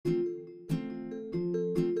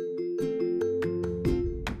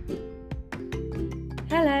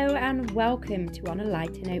and welcome to On a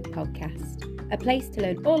Lighter Note podcast, a place to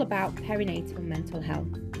learn all about perinatal mental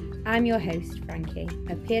health. I'm your host, Frankie,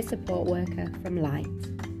 a peer support worker from Light.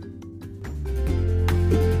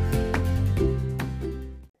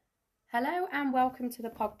 Hello and welcome to the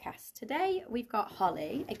podcast. Today we've got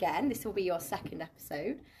Hollie. Again, this will be your second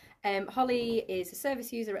episode. Hollie is a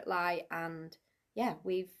service user at Light, and yeah,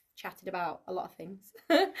 we've chatted about a lot of things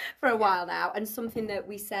for a while now, and something that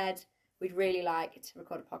we said we'd really like to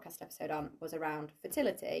record a podcast episode on was around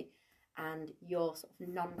fertility and your sort of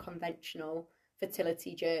non-conventional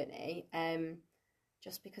fertility journey,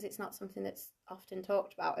 just because it's not something that's often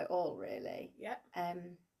talked about at all, really. Yeah.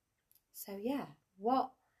 So yeah,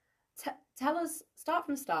 tell us, start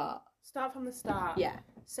from the start. Start from the start. Yeah.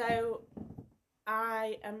 So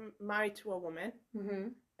I am married to a woman. Mm-hmm.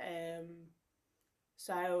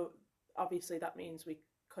 So obviously that means we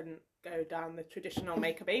couldn't go down the traditional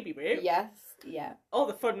make a baby route. Yes. Yeah. All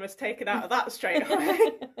the fun was taken out of that straight away.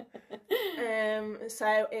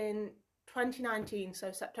 So in 2019,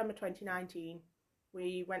 so September 2019,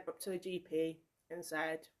 we went up to the GP and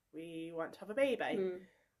said we want to have a baby.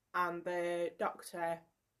 And the doctor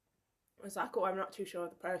was like, oh, I'm not too sure of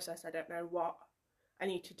the process. I don't know what I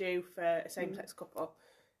need to do for a same-sex couple.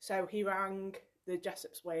 So he rang the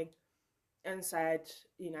Jessop's wing and said,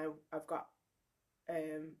 you know, I've got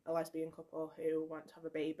a lesbian couple who want to have a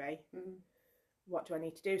baby. What do I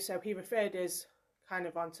need to do? So he referred us kind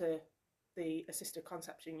of onto the assisted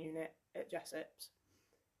conception unit at Jessop's.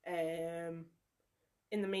 In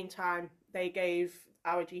the meantime, they gave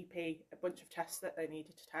our GP a bunch of tests that they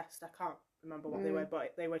needed to test. I can't remember what they were,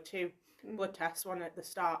 but they were two blood tests, one at the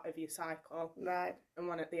start of your cycle, right, and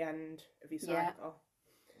one at the end of your cycle.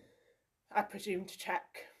 I presume to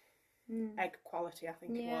check egg quality, I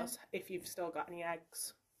think it was, if you've still got any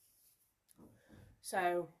eggs.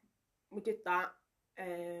 So we did that,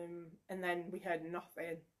 and then we heard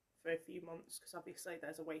nothing for a few months, because obviously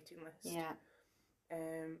there's a waiting list. Yeah.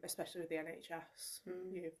 Especially with the NHS,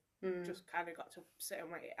 you've just kind of got to sit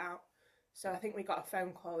and wait it out. So I think we got a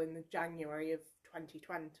phone call in the January of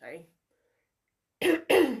 2020,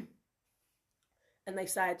 and they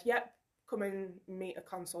said, yep, come and meet a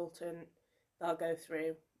consultant. They'll go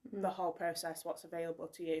through the whole process, what's available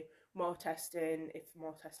to you, more testing, if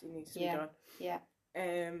more testing needs to be done. Yeah.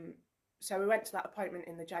 So we went to that appointment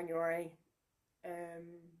in the January,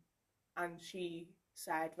 and she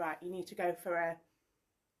said, right, you need to go for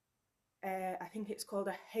I think it's called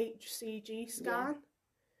a HCG scan,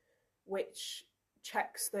 which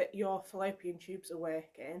checks that your fallopian tubes are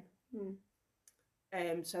working.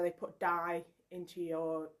 So they put dye into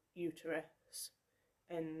your uterus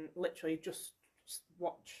and literally just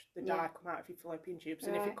watch the dye come out of your fallopian tubes.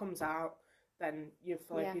 And if it comes out, then your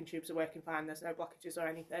fallopian tubes are working fine. There's no blockages or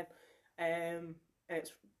anything. And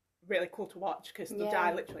it's really cool to watch because the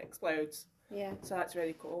dye literally explodes. Yeah. So that's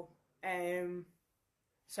really cool.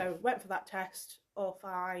 So went for that test, all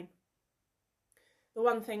fine. The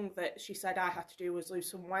one thing that she said I had to do was lose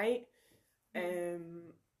some weight. I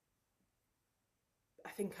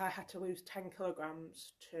think I had to lose 10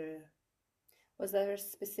 kilograms to... Was there a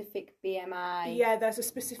specific BMI? Yeah, there's a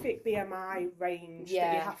specific BMI range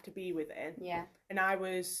that you have to be within. Yeah. And I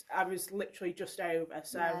was literally just over,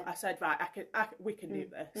 so I said, right, we can do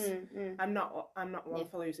this. I'm not one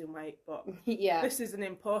for losing weight, but this is an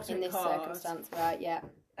important in this cause. Circumstance, right? Yeah.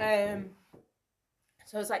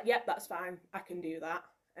 So I was like, yep, that's fine, I can do that.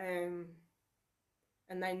 And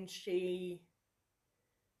then she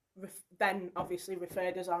then obviously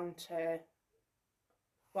referred us on to,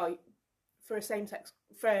 well, for a same-sex,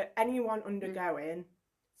 for anyone undergoing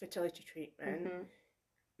fertility treatment,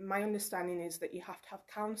 my understanding is that you have to have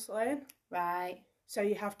counselling. Right. So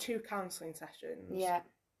you have 2 counselling sessions. Yeah.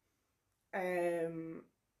 In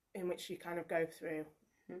which you kind of go through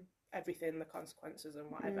everything, the consequences and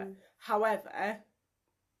whatever. However,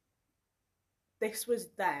 this was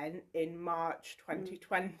then in March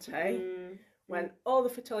 2020 when all the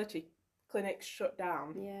fertility clinics shut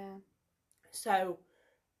down. Yeah. So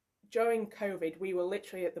during COVID, we were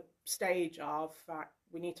literally at the stage of, right,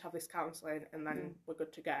 we need to have this counselling and then we're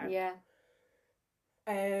good to go. Yeah.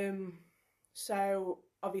 So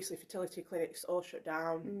obviously fertility clinics all shut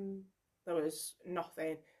down. There was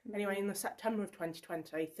nothing. Anyway, in the September of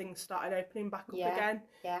 2020, things started opening back up again.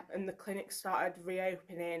 Yeah. And the clinics started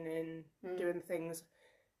reopening and doing things.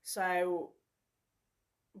 So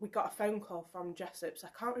we got a phone call from Jessop's. I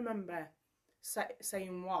can't remember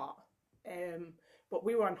saying what. But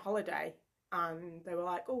we were on holiday and they were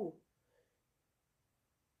like, oh,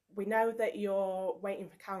 we know that you're waiting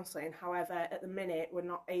for counselling. However, at the minute, we're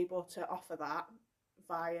not able to offer that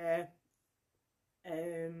via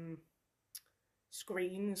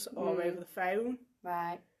screens or over the phone.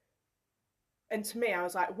 Right. And to me, I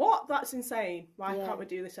was like, what? That's insane. Why can't we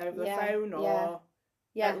do this over the phone or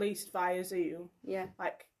at least via Zoom? Yeah.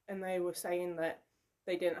 Like, and they were saying that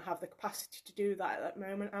they didn't have the capacity to do that at that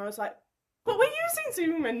moment. I was like, but we're using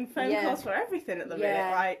Zoom and phone calls for everything at the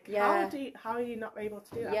minute. Like, how are you not able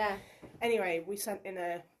to do that? Yeah. Anyway, we sent in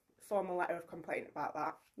a formal letter of complaint about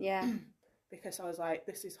that. Yeah. Because I was like,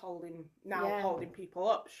 this is holding people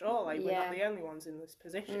up. Surely we're not the only ones in this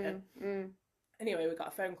position. Anyway, we got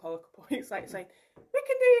a phone call a couple of weeks later saying, we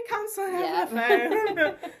can do your counselling over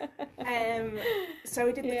the phone. So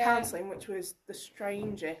we did the counselling, which was the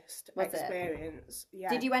strangest experience. Yeah.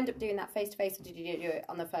 Did you end up doing that face-to-face or did you do it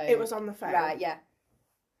on the phone? It was on the phone. Right, yeah.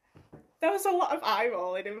 There was a lot of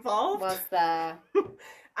eye-rolling involved. Was there?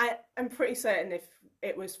 I'm pretty certain if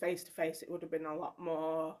it was face-to-face, it would have been a lot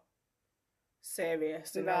more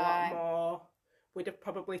serious and a lot more... We'd have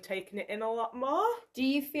probably taken it in a lot more. Do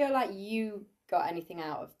you feel like you got anything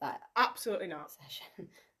out of that? Absolutely not. Session?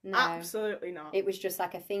 No. Absolutely not. It was just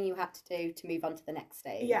like a thing you had to do to move on to the next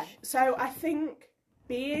stage. Yeah. So I think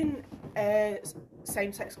being a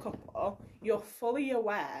same-sex couple, you're fully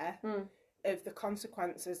aware of the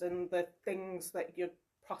consequences and the things that you're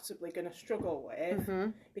possibly going to struggle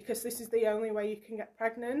with because this is the only way you can get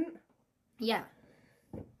pregnant. Yeah.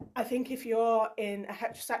 I think if you're in a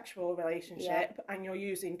heterosexual relationship and you're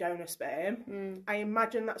using donor sperm, I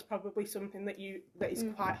imagine that's probably something that is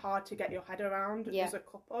quite hard to get your head around as a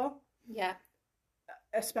couple. Yeah.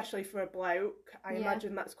 Especially for a bloke, I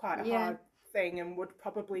imagine that's quite a hard thing and would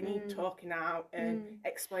probably need talking out and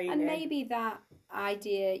explaining. And maybe that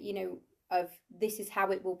idea, you know, of this is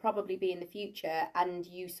how it will probably be in the future, and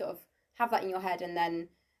you sort of have that in your head, and then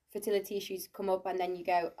fertility issues come up, and then you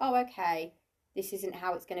go, oh, okay, this isn't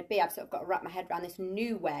how it's going to be. I've sort of got to wrap my head around this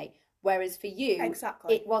new way. Whereas for you,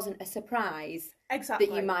 it wasn't a surprise that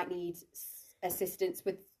you might need assistance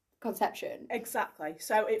with conception. Exactly.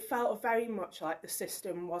 So it felt very much like the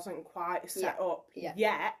system wasn't quite set up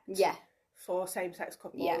yet for same-sex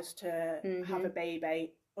couples to have a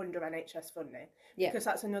baby under NHS funding. Because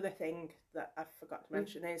that's another thing that I forgot to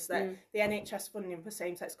mention is that the NHS funding for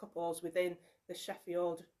same-sex couples within the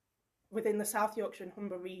South Yorkshire and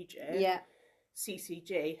Humber region,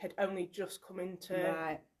 CCG, had only just come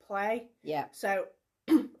into play. Yeah. So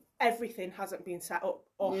everything hasn't been set up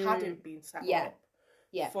or hadn't been set up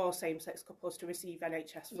for same-sex couples to receive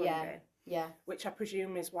NHS funding. Yeah. Which I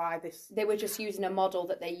presume is why they were just using a model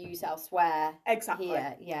that they use elsewhere. Exactly.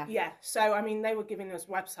 Here. Yeah. Yeah. So I mean, they were giving us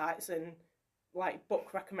websites and like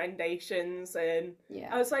book recommendations, and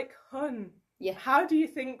I was like, "Hun, how do you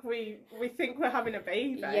think we think we're having a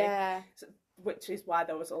baby?" Yeah. So, which is why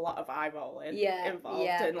there was a lot of eye rolling involved.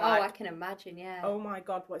 Yeah. And like, I can imagine, oh my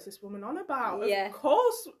God, what's this woman on about? Yeah.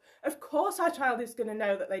 Of course our child is going to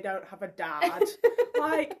know that they don't have a dad.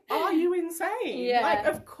 Like, are you insane? Yeah. Like,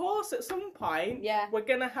 of course at some point we're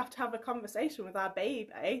going to have a conversation with our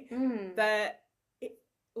baby that,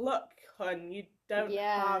 look, hun, you don't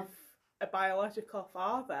have a biological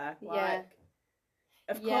father. Like,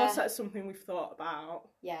 of course that's something we've thought about.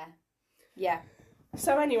 Yeah. Yeah.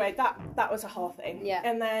 So anyway, that was a whole thing. Yeah.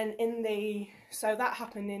 And then so that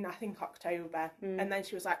happened in, I think, October. And then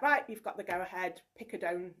she was like, right, you've got the go ahead, pick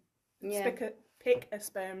a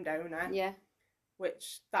sperm donor. Yeah.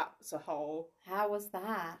 Which that's a whole. How was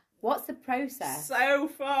that? What's the process? So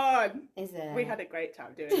fun. Is it? We had a great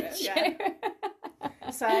time doing it. Yeah.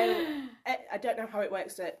 So I don't know how it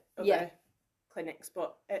works at other clinics,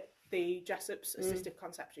 but at the Jessop's Assisted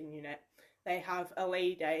Conception Unit, they have a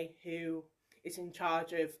lady who is in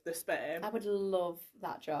charge of the sperm. I would love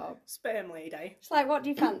that job. Sperm lady. It's like, what do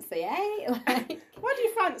you fancy, eh? Like... What do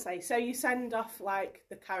you fancy? So you send off, like,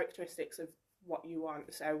 the characteristics of what you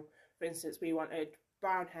want. So, for instance, we wanted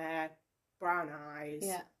brown hair, brown eyes,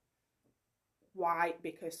 white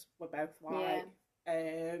because we're both white.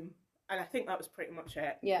 And I think that was pretty much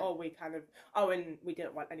it. Yeah. Or we kind of... Oh, and we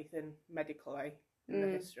didn't want anything medically in the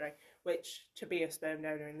history, which, to be a sperm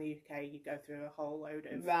donor in the UK, you go through a whole load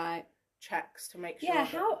of... checks to make sure. Yeah,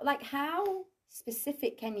 how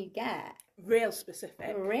specific can you get? Real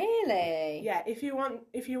specific. Really? Yeah, if you want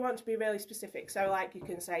to be really specific, so like you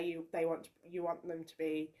can say you want them to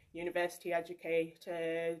be university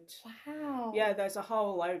educated. Wow. Yeah, there's a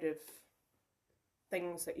whole load of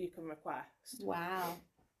things that you can request. Wow.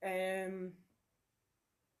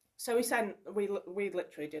 So we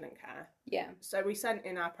literally didn't care. Yeah. So we sent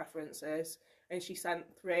in our preferences, and she sent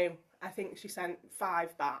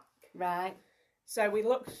 5 back. Right. So we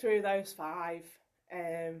looked through those 5,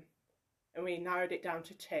 and we narrowed it down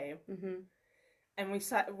to 2. And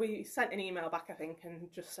we sent an email back, I think,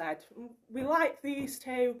 and just said, we like these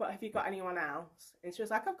two, but have you got anyone else? And she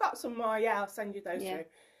was like, I've got some more, yeah, I'll send you those through.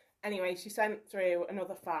 Anyway, she sent through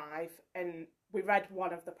another 5, and we read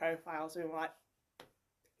one of the profiles, and we were like,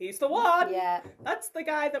 he's the one! Yeah. That's the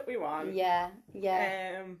guy that we want. Yeah,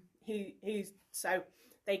 yeah. He's, so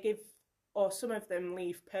they give, or some of them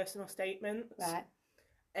leave personal statements. Right.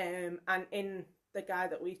 And in the guy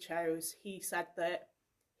that we chose, he said that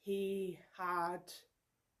he had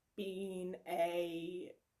been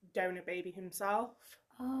a donor baby himself.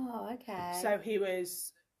 Oh, okay. So he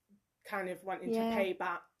was kind of wanting to pay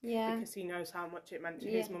back because he knows how much it meant to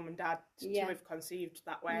his mum and dad to have conceived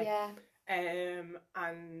that way. Yeah.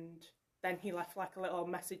 And then he left like a little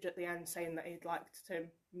message at the end saying that he'd like to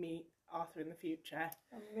meet Arthur in the future.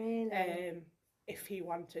 Oh, really? If he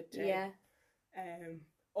wanted to. Yeah.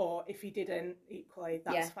 Or if he didn't, equally,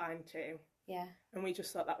 that's fine too. Yeah. And we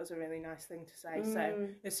just thought that was a really nice thing to say. So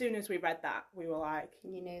as soon as we read that, we were like...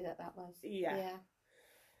 You knew that was... Yeah.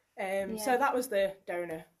 So that was the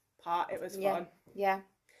donor part. It was fun. Yeah.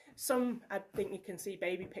 Some, I think you can see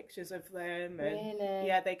baby pictures of them. And really?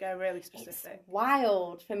 Yeah, they go really specific. It's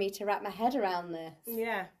wild for me to wrap my head around this.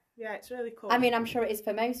 Yeah. Yeah, it's really cool. I mean, I'm sure it is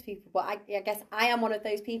for most people, but I guess I am one of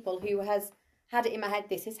those people who has had it in my head,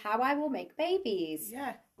 this is how I will make babies.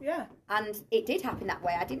 Yeah, yeah. And it did happen that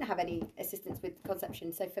way. I didn't have any assistance with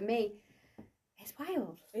conception. So for me, it's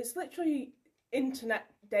wild. It's literally internet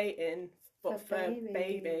dating, but for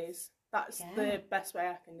babies. That's the best way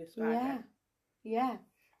I can describe it. Yeah.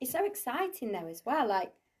 It's so exciting though as well.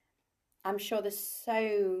 Like, I'm sure there's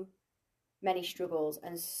so many struggles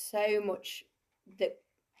and so much that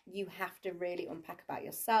you have to really unpack about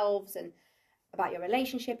yourselves and about your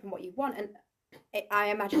relationship and what you want. And I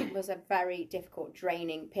imagine it was a very difficult,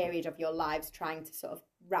 draining period of your lives trying to sort of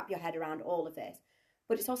wrap your head around all of this.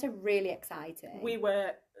 But it's also really exciting. We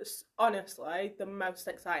were, honestly, the most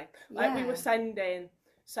excited. Like, we were sending...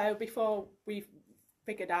 So before we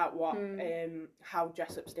figured out what how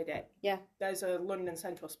Jessops did it, there's a London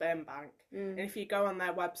Central Sperm Bank. And if you go on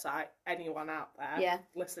their website, anyone out there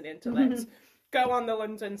listening to this... Go on the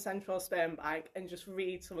London Central Sperm Bank and just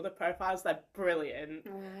read some of the profiles. They're brilliant.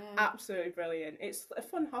 Wow. Absolutely brilliant. It's a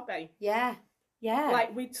fun hobby. Yeah. Yeah.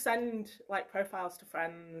 Like, we'd send, like, profiles to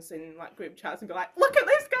friends in, like, group chats and be like, look at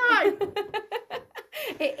this guy!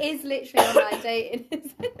 It is literally online dating,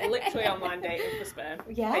 isn't it? Literally online dating for sperm.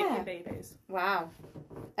 Yeah. Making babies. Wow.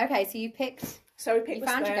 Okay, so you picked... So we picked you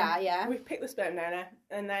found your guy, yeah? We picked the sperm donor.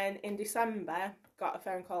 And then in December, got a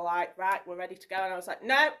phone call like, right, we're ready to go. And I was like,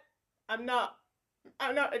 no, I'm not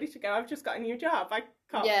ready to go. I've just got a new job. I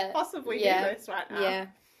can't possibly do this right now. Yeah.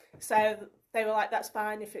 So they were like, that's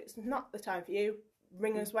fine. If it's not the time for you,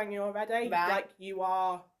 ring us when you're ready. Right. Like, you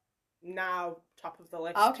are now top of the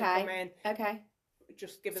list to come in. Okay.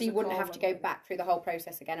 Just give us a call. So you wouldn't have to go back through the whole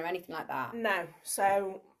process again or anything like that? No.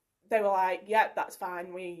 So they were like, yeah, that's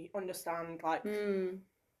fine. We understand. Like,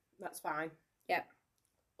 that's fine. Yeah.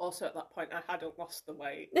 Also, at that point, I hadn't lost the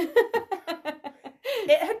weight.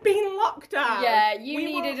 It had been lockdown. Yeah, you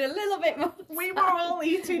needed a little bit more time. We were all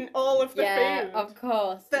eating all of the food. Yeah, of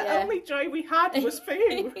course. The only joy we had was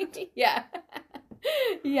food. Yeah.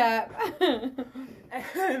 Yeah.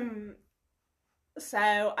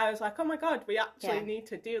 So I was like, oh my God, we actually need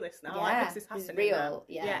to do this now. Like, this is happening. It's real.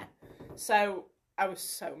 Now. Yeah. So I was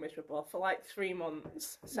so miserable for like 3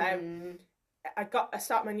 months. So I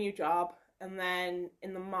started my new job, and then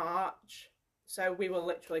in the March... So we were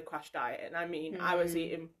literally crash dieting. I mean, I was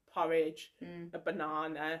eating porridge, a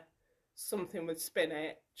banana, something with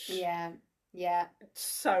spinach. Yeah, yeah.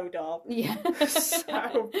 So dull. Yeah.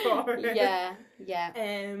 So boring. Yeah,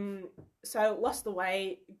 yeah. So lost the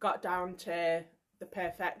weight, got down to the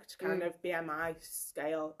perfect kind of BMI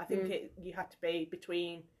scale. I think you had to be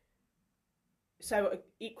between... So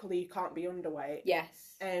equally, you can't be underweight.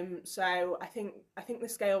 Yes. So I think the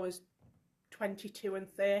scale was 22 and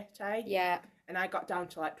 30. Yeah. And I got down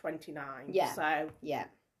to like 29. Yeah. So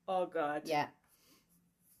oh god. Yeah.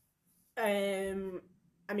 I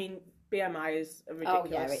mean, BMI is a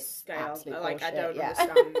ridiculous scale. Like, bullshit. I don't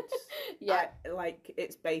understand. Like,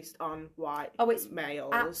 it's based on white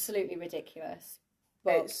males. Absolutely ridiculous.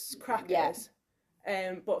 But, it's crackers.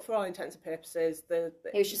 Yeah. But for all intents and purposes, it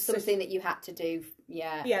was just something that you had to do.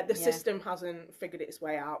 Yeah. Yeah, the system hasn't figured its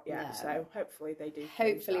way out yet. No. So hopefully they do.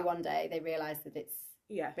 Hopefully one day they realise that it's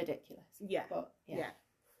ridiculous. Yeah. But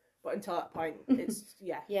But until that point, it's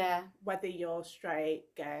whether you're straight,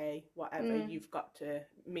 gay, whatever, you've got to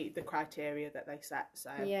meet the criteria that they set. So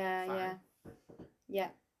fine. Yeah.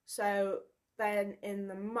 So then in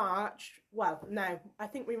the March, well, no, I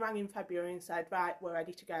think we rang in February and said, right, we're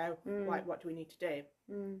ready to go. Like, what do we need to do?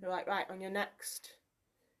 They're like, right, on your next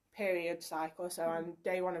period cycle, so on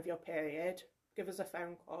day 1 of your period, give us a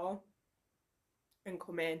phone call and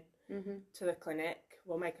come in to the clinic.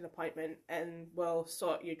 We'll make an appointment and we'll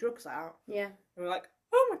sort your drugs out. Yeah. And we're like,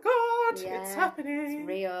 oh my God, Yeah, it's happening. It's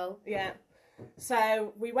real. Yeah.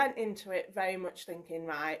 So we went into it very much thinking,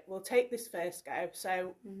 right, we'll take this first go.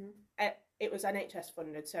 So it was NHS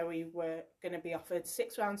funded, so we were going to be offered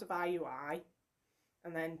 6 rounds of IUI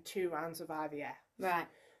and then 2 rounds of IVF. Right.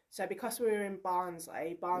 So because we were in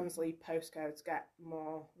Barnsley postcodes get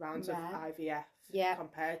more rounds of IVF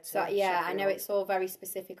compared to I know Sheffield. it's all very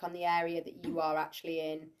specific on the area that you are actually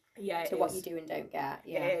in to what you do and don't get.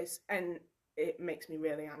 Yeah. It is, and it makes me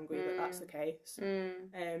really angry that that's the case.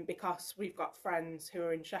 Because we've got friends who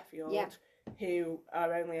are in Sheffield who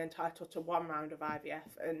are only entitled to 1 round of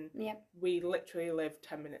IVF, and we literally live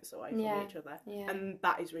 10 minutes away from each other. Yeah. And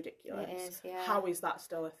that is ridiculous. It is, yeah. How is that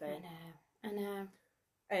still a thing? I know.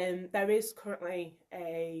 There is currently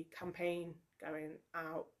a campaign going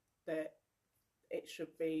out that it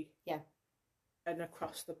should be an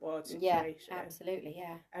across-the-board situation. Yeah, absolutely,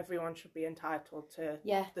 yeah. Everyone should be entitled to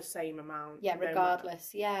the same amount. Yeah,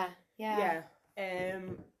 regardless, Yeah.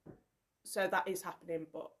 So that is happening,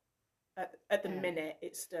 but at the minute,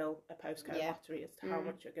 it's still a postcode lottery as to how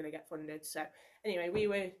much you're going to get funded. So anyway, we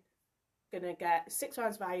were going to get 6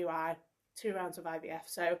 rounds of IUI, 2 rounds of IVF.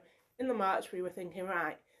 So in the March, we were thinking,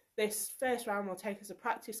 right, this first round will take as a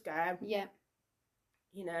practice go. Yeah.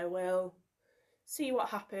 You know, we'll see what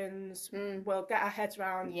happens. We'll get our heads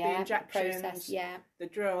around the injections, the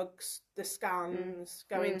drugs, the scans,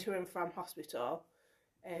 going to and from hospital,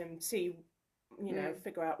 and see, you know,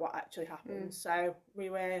 figure out what actually happens. So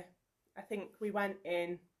I think we went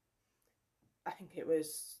in, I think it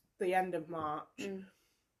was the end of March,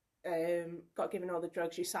 got given all the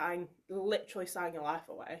drugs. You literally sign your life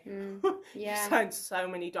away. You sign so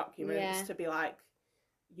many documents to be like,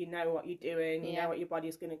 you know what you're doing, you know what your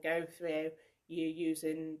body's going to go through, you're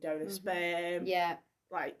using donor sperm,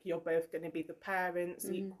 like you're both going to be the parents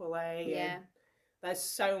equally, and there's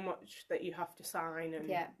so much that you have to sign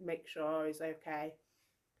and make sure is okay,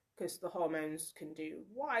 because the hormones can do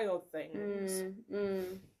wild things.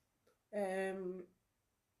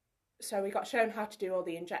 So we got shown how to do all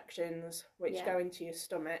the injections, which go into your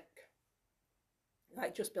stomach,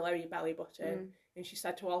 like just below your belly button. And she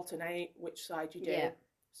said to alternate which side you do,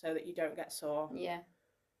 so that you don't get sore.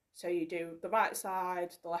 So you do the right side,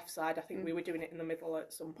 the left side. I think we were doing it in the middle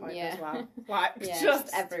at some point as well. Like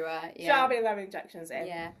just everywhere. Jabbing their injections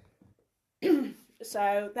in.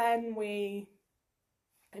 So then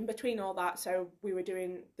in between all that, so we were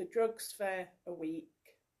doing the drugs for a week.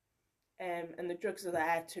 And the drugs are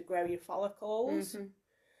there to grow your follicles.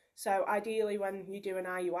 So ideally, when you do an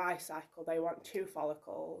IUI cycle, they want 2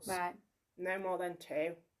 follicles. Right. No more than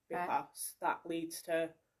 2, because that leads to,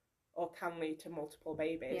 or can lead to, multiple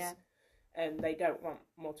babies. And they don't want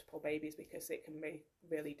multiple babies because it can be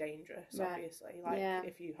really dangerous, obviously. Like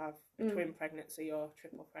if you have a twin pregnancy or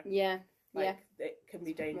triple pregnancy. It can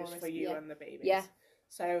be dangerous for you and the babies.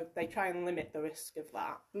 So they try and limit the risk of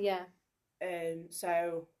that.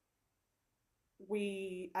 So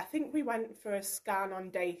I think we went for a scan on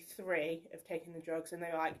day 3 of taking the drugs, and they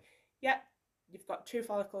were like, yep, you've got 2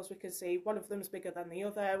 follicles, we can see one of them's bigger than the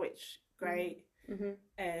other, which great.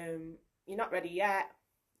 You're not ready yet,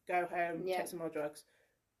 go home, take some more drugs.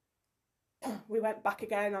 We went back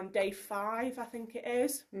again on day 5, I think it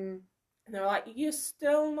is, and they were like, you're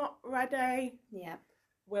still not ready,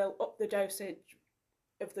 we'll up the dosage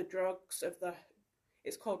of the drugs,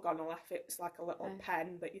 it's called Gonalef. It's like a little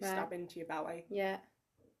pen that you stab into your belly.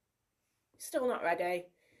 Still not ready.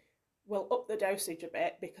 We'll up the dosage a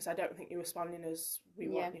bit because I don't think you're responding as we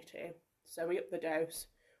want you to. So we upped the dose.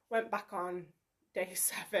 Went back on day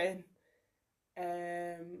 7.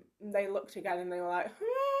 They looked again and they were like,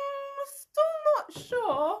 we're still not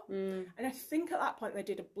sure. And I think at that point they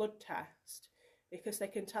did a blood test because they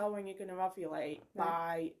can tell when you're going to ovulate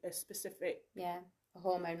by a specific... a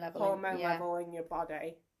hormone level. Level in your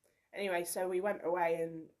body. Anyway, so we went away,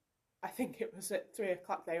 and I think it was at 3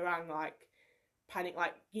 o'clock they rang, like, panic,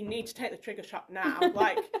 like, you need to take the trigger shot now.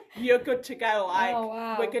 Like, you're good to go. Like,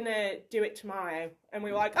 we're going to do it tomorrow. And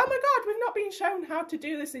we were like, oh my God, we've not been shown how to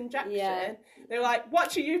do this injection. They were like,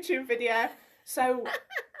 watch a YouTube video. So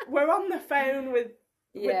we're on the phone with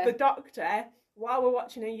the doctor while we're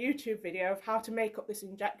watching a YouTube video of how to make up this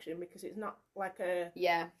injection, because it's not like a...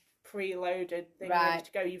 preloaded thing ready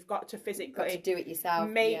to go. You've got to physically do it yourself,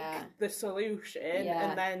 make the solution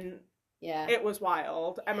and then Yeah. It was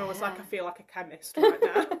wild. Emma was like, I feel like a chemist right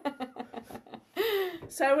now.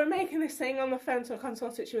 So we're making this thing on the phone to a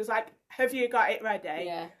consultant. She was like, have you got it ready?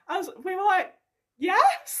 Yeah. We were like,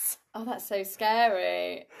 yes. Oh, that's so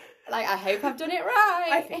scary. Like, I hope I've done it right.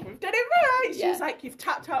 I think we've done it right. Yeah. She was like, you've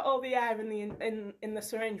tapped out all the air in the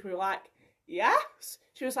syringe. We were like, yes.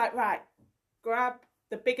 She was like, right, grab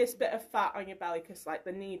the biggest bit of fat on your belly, because like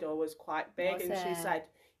the needle was quite big. Was and it? She said,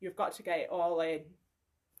 you've got to get it all in.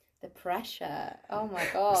 The pressure. Oh my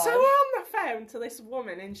God. So we're on the phone to this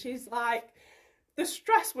woman, and she's like, the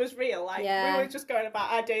stress was real. Like, we were just going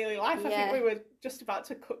about our daily life. I think we were just about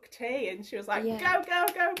to cook tea, and she was like, go, go,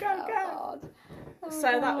 go, go, go. God. Oh,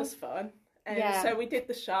 so God. that was fun. So we did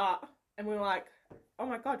the shot, and we were like, oh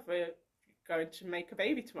my God, we're going to make a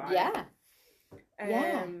baby tomorrow.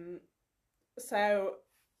 Yeah. So,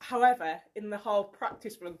 however, in the whole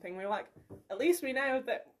practice run thing, we were like, at least we know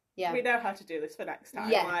that we know how to do this for next time.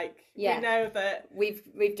 We know that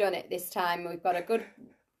we've done it this time. We've got a good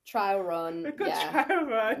trial run. Trial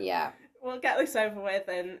run. Yeah. We'll get this over with,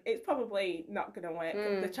 and it's probably not going to work.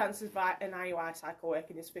 The chances of an IUI cycle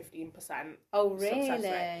working is 15%. Oh,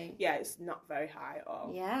 really? Yeah, it's not very high at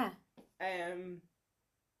all. Yeah.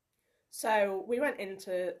 So we went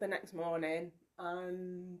into the next morning,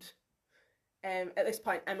 and at this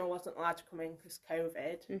point Emma wasn't allowed to come in because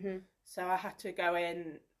COVID. Mm-hmm. So I had to go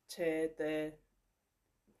in to the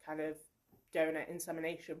kind of donor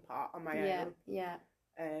insemination part on my own. Yeah.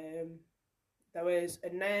 There was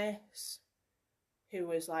a nurse who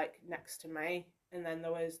was like next to me, and then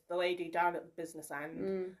there was the lady down at the business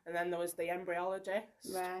end, and then there was the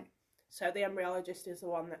embryologist. Right. So the embryologist is the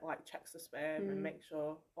one that like checks the sperm and makes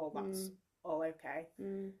sure all that's all okay.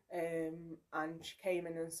 And she came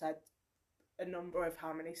in and said a number of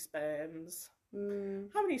how many sperms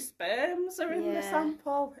are in the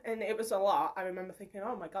sample, and it was a lot. I remember thinking,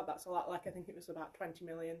 oh my God, that's a lot. Like, I think it was about 20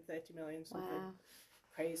 million, 30 million, something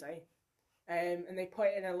crazy. And they put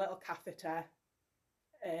it in a little catheter,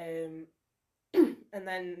 and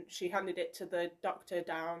then she handed it to the doctor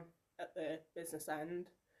down at the business end,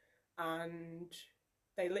 and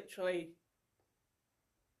they literally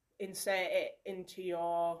insert it into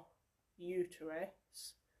your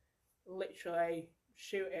uterus, literally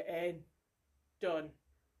shoot it in, done.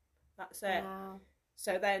 That's it. Wow.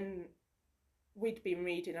 So then we'd been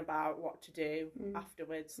reading about what to do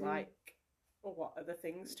afterwards, like what are the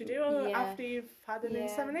things to do after you've had an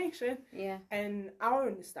insemination. Yeah. And our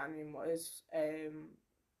understanding was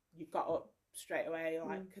you got up straight away,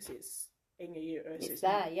 like, because it's in your uterus. It's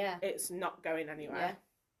there, It's not going anywhere. Yeah.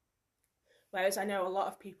 Whereas I know a lot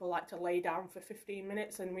of people like to lay down for 15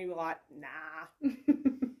 minutes, and we were like, nah,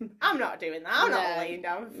 I'm not doing that. I'm not laying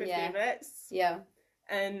down for 15 minutes. Yeah.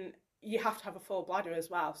 And you have to have a full bladder as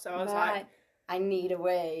well. So I was like, I need a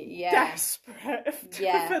wee. Yeah. Desperate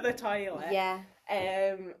for the toilet. Yeah.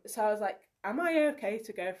 So I was like, am I okay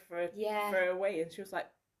to go for a wee? And she was like,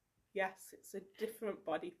 yes, it's a different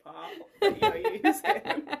body part that you're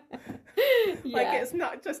using. Like, it's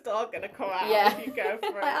not just all going to come out if you go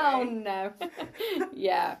for a wee. Oh, no.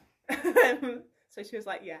 Yeah. So she was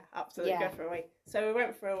like, yeah, absolutely, go for a wee. So we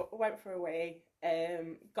went for a wee,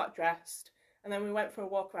 got dressed, and then we went for a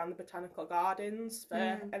walk around the botanical gardens for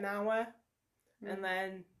an hour, and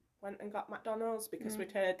then went and got McDonald's because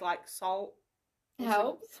we'd heard, like, salt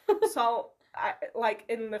helps. Salt, like,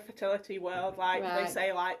 in the fertility world, like, they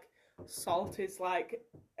say, like, salt is, like,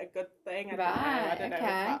 a good thing. I don't know if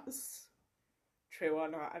that's true or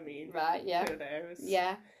not. I mean, who knows?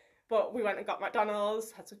 Yeah. But we went and got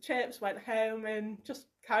McDonald's, had some chips, went home, and just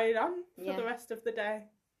carried on for the rest of the day.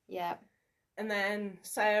 Yeah. And then,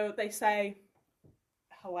 so they say,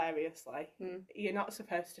 hilariously, you're not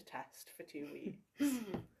supposed to test for 2 weeks.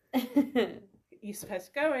 You're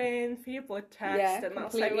supposed to go in for your blood test, and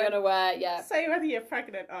that's say whether you're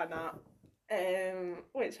pregnant or not.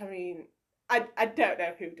 Which, I mean, I don't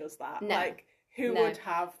know who does that. No. Like, who would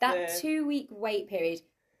have that 2 week wait period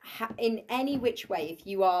in any which way, if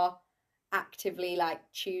you are actively, like,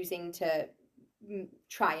 choosing to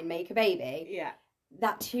try and make a baby,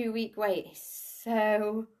 that 2 week wait is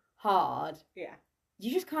so hard. Yeah.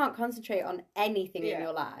 You just can't concentrate on anything in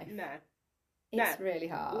your life. No. It's really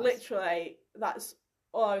hard. Literally, that's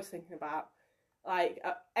all I was thinking about. Like,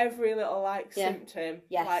 every little, like, symptom.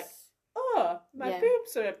 Yes. Like, oh, my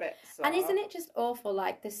boobs are a bit sore. And isn't it just awful,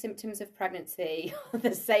 like, the symptoms of pregnancy are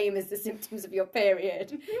the same as the symptoms of your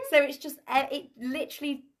period? So it's just, it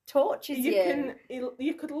literally tortures you.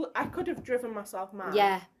 I could have driven myself mad.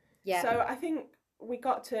 Yeah, yeah. So I think we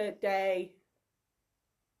got to day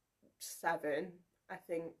 7, I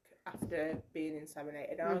think, after being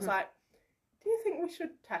inseminated. And I was like, do you think we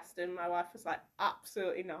should test him? My wife was like,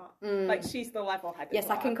 absolutely not. Like, she's the level-headed Yes,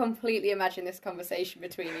 one. I can completely imagine this conversation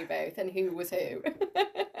between you both and who was who.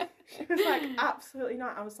 She was like, absolutely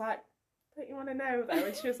not. I was like, don't you want to know, though?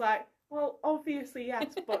 And she was like, well, obviously,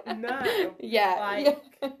 yes, but no. Yeah. Like,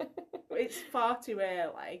 it's far too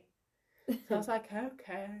early. So I was like,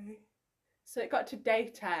 okay. So it got to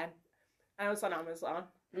day 10, and I was on Amazon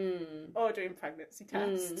ordering pregnancy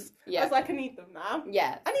tests. I was like, I need them now.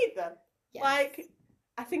 Yeah. I need them. Yes. Like,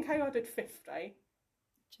 I think I ordered 50.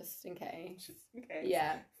 Just in case. Just in case.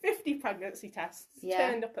 Yeah. 50 pregnancy tests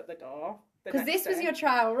turned up at the door. Because this was your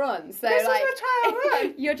trial run. So, this like, was my trial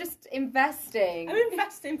run. You're just investing. I'm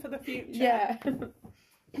investing for the future. Yeah.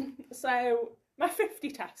 So, my 50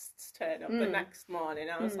 tests turned up the next morning.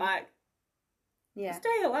 I was like, it's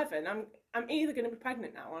day 11. I'm either going to be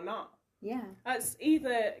pregnant now or not. Yeah. It's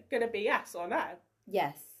either going to be yes or no.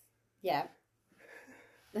 Yes. Yeah.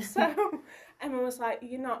 So Emma was like,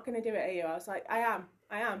 you're not going to do it, are you? I was like, I am.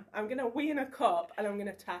 I'm going to wee in a cup and I'm going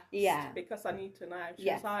to test. Yeah. Because I need to know. She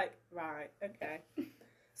yes. was like, right, okay.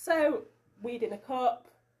 So, weed in a cup,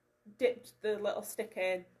 dipped the little stick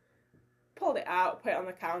in, pulled it out, put it on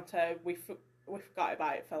the counter. We forgot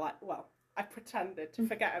about it for I pretended to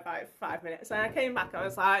forget about it for 5 minutes. And I came back, I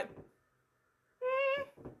was like,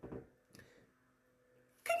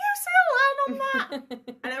 can you see a line on that?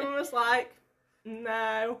 And everyone was like,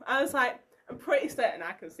 no. I was like, I'm pretty certain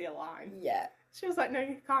I can see a line. Yeah. She was like, no,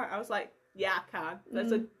 you can't. I was like, yeah, I can.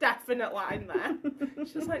 There's a definite line there.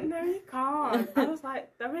 She was like, no, you can't. I was like,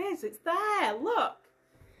 there is. It's there. Look.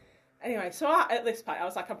 Anyway, so at this point, I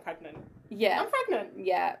was like, I'm pregnant. Yeah. I'm pregnant.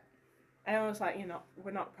 Yeah. And I was like,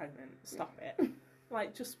 we're not pregnant. Stop it.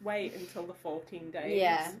 Like, just wait until the 14 days.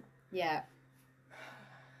 Yeah. Yeah.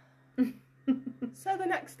 So the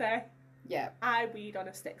next day, I weed on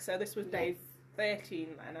a stick. So this was day 13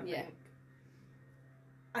 then, I think.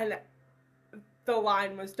 And the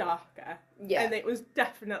line was darker. Yeah. And it was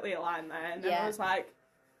definitely a line there. And I was like,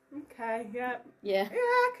 okay, yeah,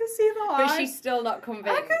 I can see the line. But she's still not convinced.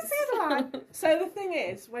 I can see the line. So the thing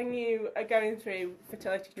is, when you are going through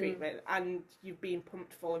fertility treatment and you've been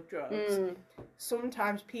pumped full of drugs,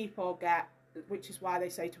 sometimes people get, which is why they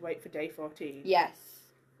say to wait for day 14. Yes.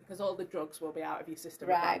 Because all the drugs will be out of your system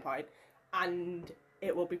at that point, and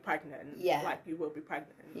it will be pregnant. Yeah. Like, you will be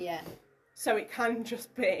pregnant. Yeah. So it can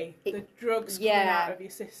just be the drugs coming out of your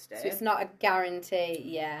system. So it's not a guarantee,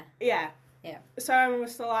 Yeah. Yeah. So I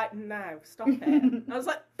was still like, no, stop it. I was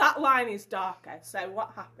like, that line is darker. So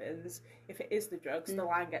what happens if it is the drugs? The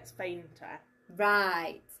line gets fainter.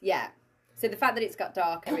 Right. Yeah. So the fact that it's got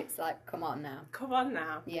darker, it's like, come on now. Come on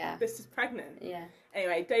now. Yeah. This is pregnant. Yeah.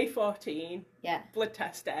 Anyway, day 14. Yeah. Blood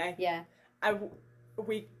test day. Yeah. I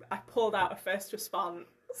pulled out a first response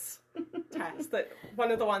test, that one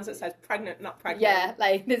of the ones that says pregnant, not pregnant. Yeah,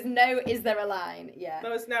 like there's no, is there a line? Yeah. There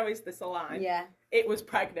was no, is this a line? Yeah. It was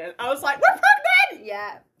pregnant. I was like, we're pregnant!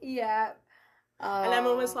 Yeah, yeah. Oh. And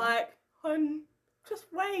Emma was like, hun, just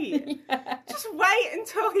wait. Just wait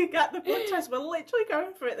until you get the blood test. We're literally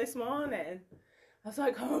going for it this morning. I was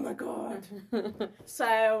like, oh my God.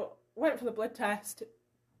 So, went for the blood test,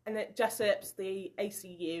 and at Jessop's, the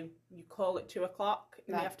ACU, you call at 2:00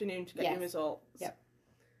 in the afternoon to get your results. Yep.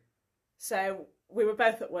 So we were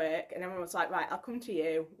both at work, and everyone was like, right, I'll come to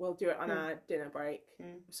you. We'll do it on our dinner break.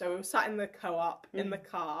 So we were sat in the co-op, in the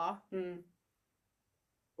car.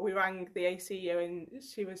 We rang the ACU, and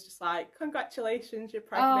she was just like, congratulations, you're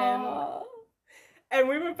pregnant. Aww. And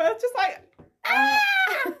we were both just like, ah!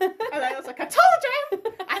 And I was like, I told you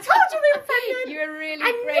we were pregnant. You were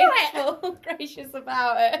really gracious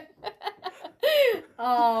about it.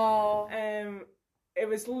 Oh. It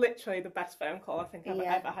was literally the best phone call I think I've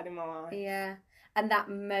ever had in my life. Yeah. And that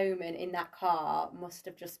moment in that car must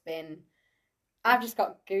have just been, I've just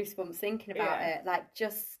got goosebumps thinking about it. Like,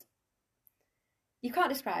 just, you can't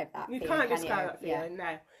describe that feeling, can't describe that feeling,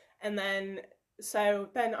 no. And then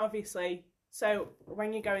obviously, so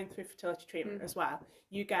when you're going through fertility treatment as well,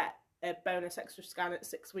 you get a bonus extra scan at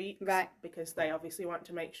 6 weeks. Right. Because they obviously want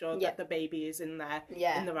to make sure that the baby is in there,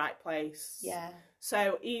 in the right place. Yeah.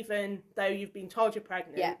 So even though you've been told you're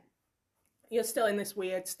pregnant, you're still in this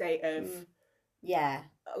weird state of,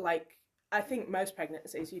 like, I think most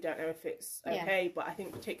pregnancies, you don't know if it's okay, but I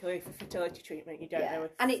think particularly for fertility treatment, you don't know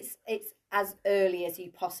if... And it's as early as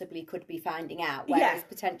you possibly could be finding out, whereas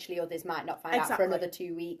potentially others might not find out for another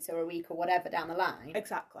 2 weeks or a week or whatever down the line.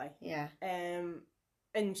 Exactly. Yeah.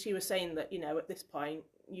 And she was saying that, at this point,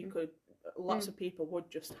 you could... Lots of people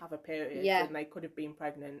would just have a period and they could have been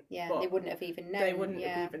pregnant. Yeah, they wouldn't have even known. They wouldn't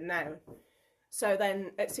have even known. So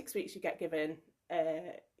then at 6 weeks you get given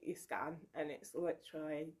your scan, and it's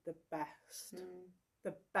literally the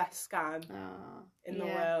best scan in the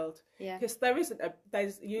world. Yeah.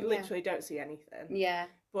 Because you literally don't see anything. Yeah.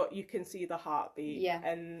 But you can see the heartbeat. Yeah.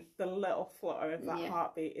 And the little flutter of that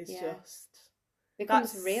heartbeat is just...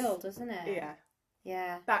 becomes real, doesn't it? Yeah.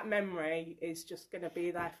 Yeah. That memory is just going to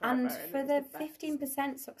be there forever. And for the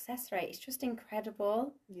 15% success rate, it's just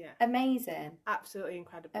incredible. Yeah. Amazing. Absolutely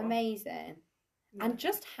incredible. Amazing. Yeah. And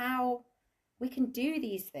just how we can do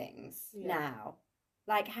these things now.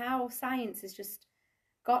 Like how science has just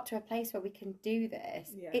got to a place where we can do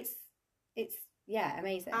this. Yeah. It's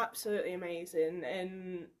amazing. Absolutely amazing.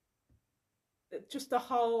 And just the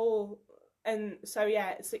whole... And so,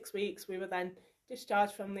 at 6 weeks, we were then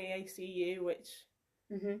discharged from the ACU, which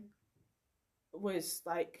was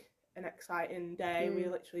like an exciting day. We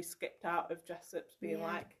literally skipped out of dress-ups being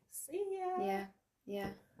like, see ya. Yeah, yeah.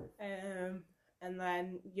 And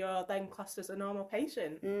then you're then classed as a normal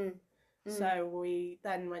patient. So we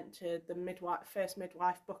then went to the first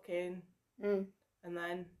midwife booking, and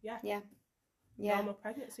then normal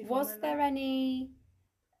pregnancy. Was there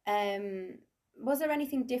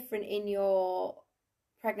anything different in your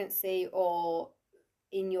pregnancy or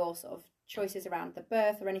in your sort of choices around the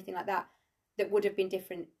birth or anything like that would have been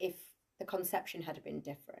different if the conception had been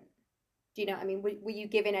different? Do you know what I mean? Were you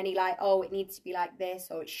given any like, oh, it needs to be like this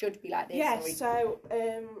or it should be like this? Yeah, so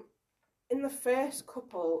in the first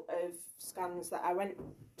couple of scans that I went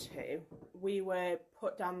to, we were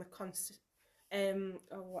put down the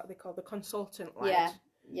what they call the consultant-led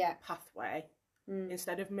pathway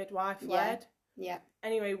instead of midwife-led. Yeah.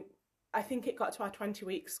 Anyway, I think it got to our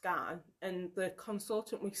 20-week scan, and the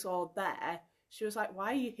consultant we saw there, she was like,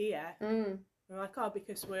 "Why are you here?" And we're like, "Oh,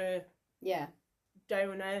 because we're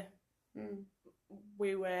donor."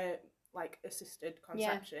 We were like assisted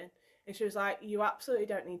conception, and she was like, "You absolutely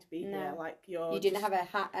don't need to be here. Like you didn't have a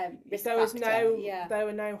risk there was factor. There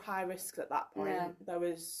were no high risks at that point.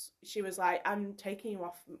 No. She was like, I'm taking you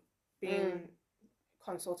off being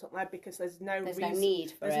consultant led because there's no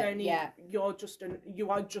need for it. There's no need. Yeah. You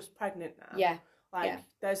are just pregnant now. Yeah.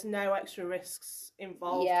 There's no extra risks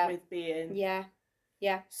involved with being. Yeah.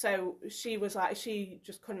 Yeah. So she was like, she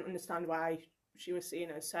just couldn't understand why she was seeing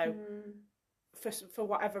us. So for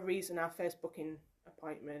whatever reason, our first booking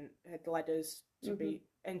appointment had led us to be,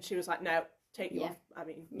 and she was like, no, take you off. I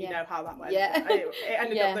mean, you know how that went. Yeah. It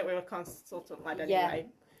ended up that we were consultant led anyway,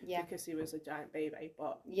 because he was a giant baby.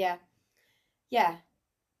 But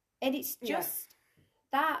and it's just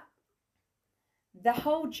that the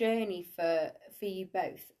whole journey for you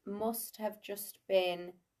both must have just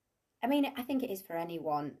been, I mean, I think it is for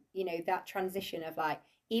anyone, you know, that transition of like,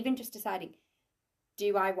 even just deciding,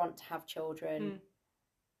 do I want to have children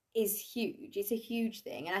is huge. It's a huge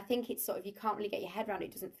thing. And I think it's sort of, you can't really get your head around it.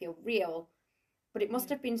 It doesn't feel real. But it must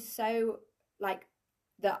have been so, like,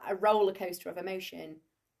 a roller coaster of emotion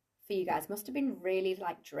for you guys. Must have been really,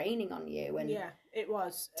 like, draining on you. And yeah, it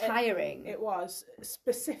was. Tiring. It was.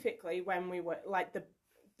 Specifically when we were, like, the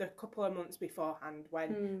couple of months beforehand,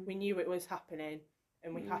 when we knew it was happening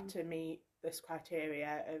and we had to meet this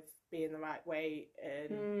criteria of being the right weight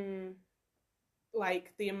and...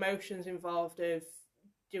 like the emotions involved of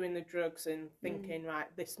doing the drugs and thinking, right,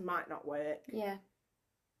 this might not work. Yeah.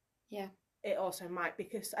 It also might,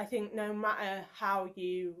 because I think no matter how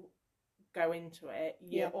you go into it,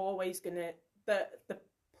 you're always gonna, the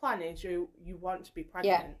plan is you want to be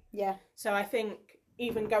pregnant. Yeah. So I think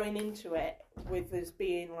even going into it with us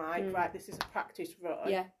being like, right, this is a practice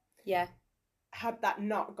run. Yeah. Had that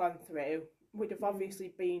not gone through, we'd have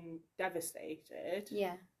obviously been devastated.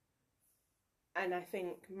 Yeah. And I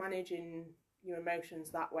think managing your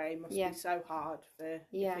emotions that way must be so hard if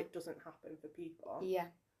it doesn't happen for people. Yeah.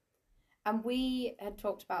 And we had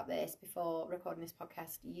talked about this before recording this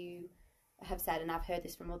podcast. You have said, and I've heard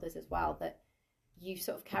this from others as well, that you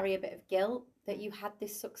sort of carry a bit of guilt that you had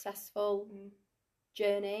this successful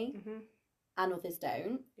journey and others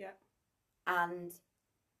don't. Yeah. And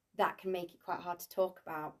that can make it quite hard to talk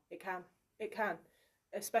about. It can.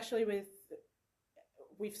 Especially with...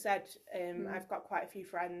 We've said I've got quite a few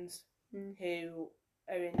friends who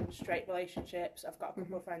are in straight relationships. I've got a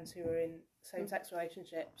couple of friends who are in same-sex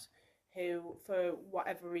relationships who, for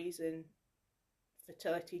whatever reason,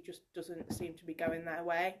 fertility just doesn't seem to be going their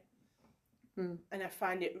way. And I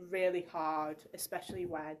find it really hard, especially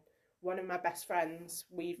when one of my best friends,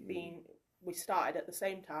 we started at the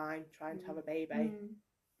same time trying to have a baby.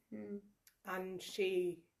 And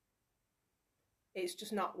it's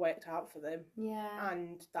just not worked out for them. Yeah.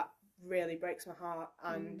 And that really breaks my heart.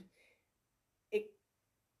 And it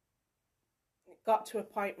got to a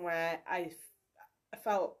point where I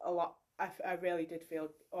felt a lot, I really did feel,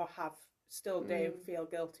 or still do feel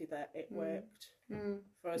guilty that it worked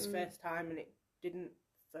for us first time and it didn't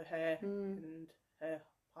for her and her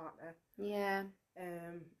partner. Yeah.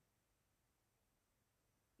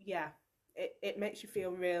 Yeah, it makes you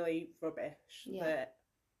feel really rubbish that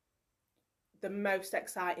the most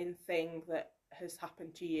exciting thing that has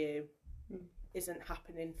happened to you isn't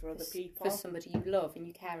happening for other people. For somebody you love and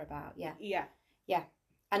you care about, yeah. Yeah. Yeah.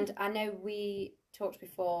 And I know we talked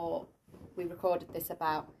before we recorded this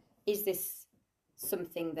about, is this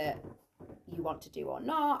something that you want to do or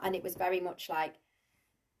not? And it was very much like,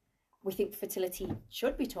 we think fertility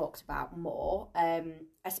should be talked about more,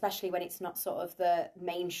 especially when it's not sort of the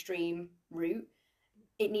mainstream route.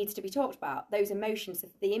 It needs to be talked about. Those emotions,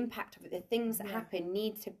 the impact of it, the things that happen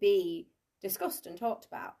need to be discussed and talked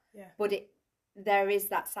about. Yeah. But there is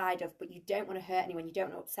that side of, but you don't want to hurt anyone, you don't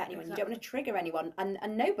want to upset anyone, you don't want to trigger anyone, and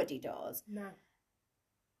nobody does. No.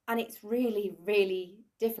 And it's really, really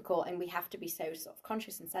difficult, and we have to be so sort of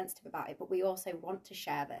conscious and sensitive about it, but we also want to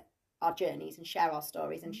share our journeys and share our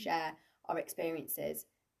stories and share our experiences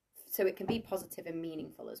so it can be positive and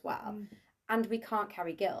meaningful as well. And we can't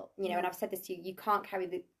carry guilt, and I've said this to you, you can't carry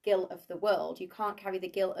the guilt of the world, you can't carry the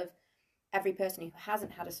guilt of every person who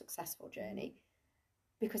hasn't had a successful journey,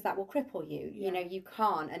 because that will cripple you. You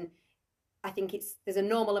can't. And I think there's a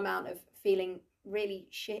normal amount of feeling really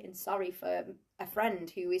shit and sorry for a friend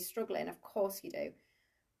who is struggling. Of course you do,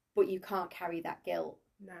 but you can't carry that guilt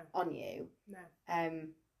on you. No.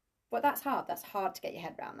 But that's hard. That's hard to get your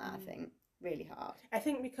head around that, I think. Really hard. I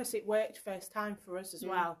think because it worked first time for us as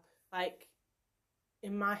well. Like,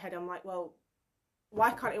 in my head, I'm like, well,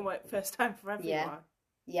 why can't it work first time for everyone?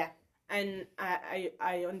 Yeah. And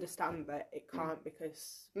I understand that it can't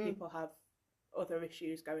because people have other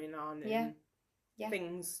issues going on and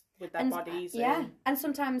things with their bodies. And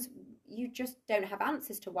sometimes you just don't have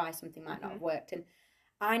answers to why something might not have worked. And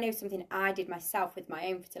I know something I did myself with my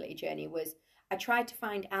own fertility journey was I tried to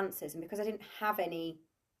find answers, and because I didn't have any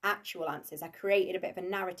actual answers, I created a bit of a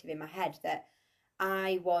narrative in my head that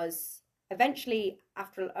I was eventually,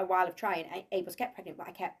 after a while of trying, able to get pregnant, but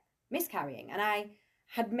I kept miscarrying. And I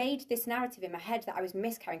had made this narrative in my head that I was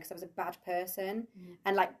miscarrying because I was a bad person,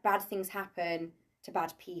 and like bad things happen to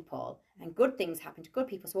bad people and good things happen to good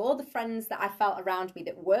people. So all the friends that I felt around me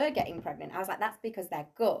that were getting pregnant, I was like, that's because they're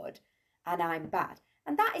good and I'm bad.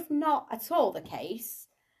 And that is not at all the case,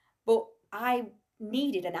 but I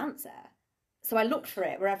needed an answer. So I looked for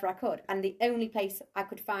it wherever I could, and the only place I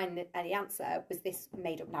could find the answer was this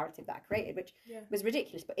made-up narrative that I created, which was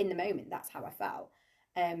ridiculous, but in the moment, that's how I felt.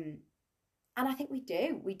 And I think we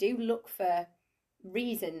do look for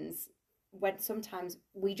reasons when sometimes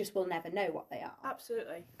we just will never know what they are.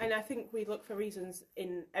 Absolutely. And I think we look for reasons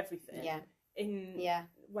in everything.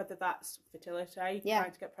 Whether that's fertility,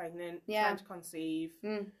 trying to get pregnant, trying to conceive,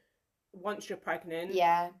 once you're pregnant,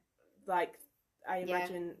 like I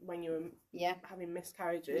imagine when you were having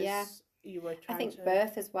miscarriages, you were trying to...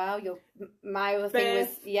 birth as well. My other thing was,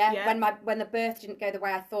 when the birth didn't go the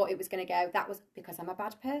way I thought it was going to go, that was because I'm a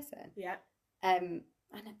bad person. Yeah. And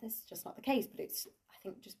that's just not the case, but it's, I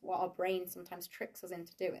think, just what our brain sometimes tricks us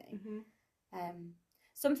into doing.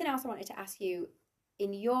 Something else I wanted to ask you,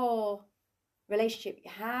 in your relationship,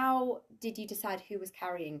 how did you decide who was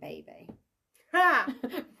carrying baby?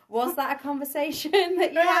 Was that a conversation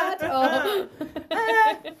that you had? Or...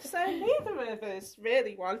 so neither of us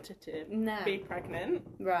really wanted to be pregnant.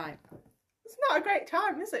 Right. It's not a great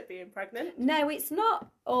time, is it, being pregnant? No, it's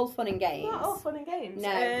not all fun and games. Not all fun and games.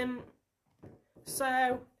 No.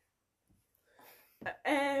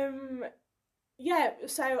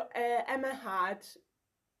 Emma had...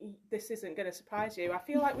 This isn't going to surprise you. I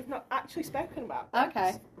feel like we've not actually spoken about this.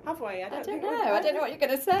 Okay. Have we? I don't know. I don't know what you're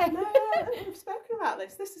going to say. No, I don't think we've spoken about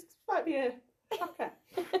this. Might be a shocker.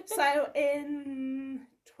 So in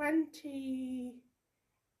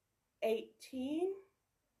 2018,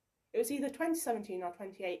 it was either 2017 or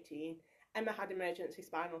 2018, Emma had emergency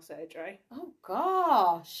spinal surgery. Oh,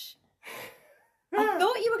 gosh. I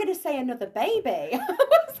thought you were going to say another baby. I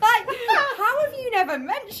was like, how have you never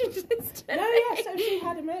mentioned this to me? No, so she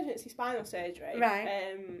had emergency spinal surgery.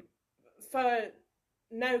 Right. For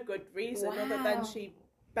no good reason other than she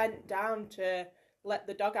bent down to let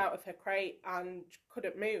the dog out of her crate and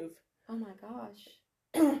couldn't move. Oh my gosh.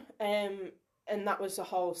 And that was a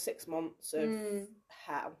whole 6 months of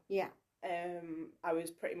hell. Yeah. I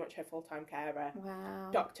was pretty much her full-time carer.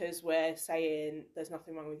 Wow. Doctors were saying there's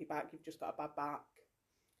nothing wrong with your back, you've just got a bad back.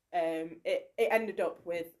 It ended up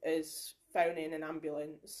with us phoning an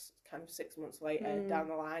ambulance kind of 6 months later down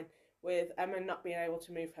the line with Emma not being able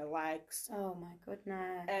to move her legs. Oh my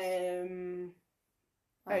goodness.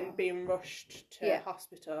 and being rushed to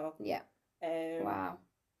hospital. Yeah. Wow.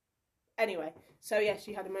 Anyway, so yeah,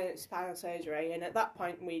 she had emergency spinal surgery, and at that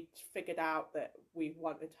point we figured out that we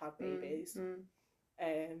wanted to have babies.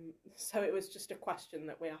 So it was just a question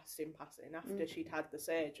that we asked in passing after she'd had the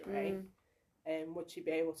surgery, would she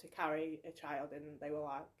be able to carry a child? And they were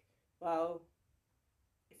like, well,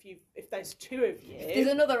 if there's two of you, there's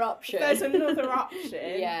another option. Then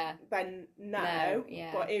no.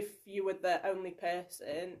 But if you were the only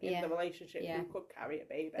person in the relationship who could carry a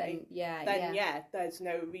baby, then there's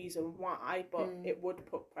no reason why, but it would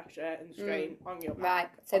put pressure and strain on your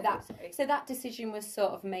back. Right. So that decision was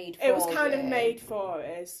sort of made for you. It was kind of made for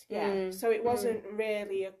us, So it wasn't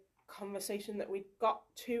really a conversation that we got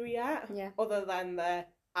to yet, other than I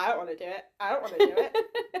don't want to do it. I don't want to do it.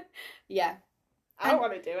 Yeah. I don't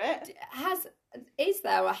want to do it. Has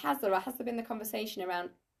there been the conversation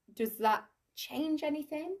around, does that change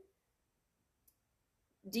anything?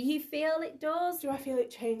 Do you feel it does? Do I feel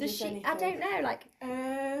it changes anything? I don't know, like...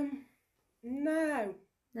 No.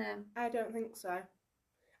 No. I don't think so.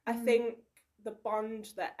 I think the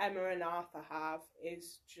bond that Emma and Arthur have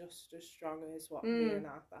is just as strong as what me and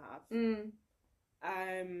Arthur have.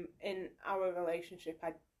 In our relationship,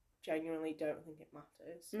 I genuinely don't think it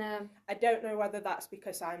matters. No. I don't know whether that's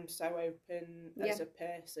because I'm so open as a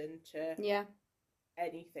person to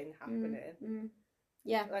anything happening.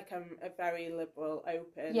 Yeah. Like, I'm a very liberal,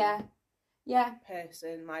 open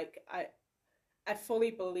person. Like, I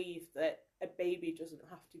fully believe that a baby doesn't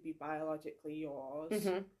have to be biologically yours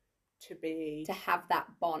to have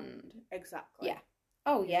that bond. Exactly. Yeah.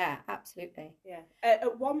 Oh, yeah, absolutely. Yeah.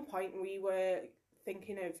 At one point, we were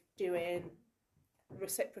thinking of doing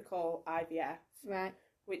reciprocal IVF, right,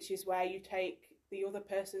 which is where you take the other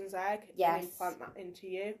person's egg and implant that into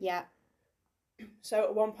you. Yeah. So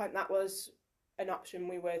at one point that was an option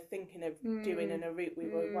we were thinking of doing, and a route we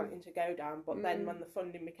were wanting to go down, but then when the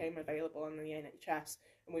funding became available on the NHS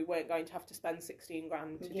and we weren't going to have to spend 16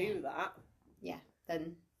 grand to do that,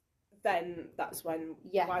 then that's when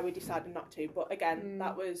why we decided not to. But again,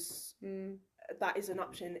 that was that is an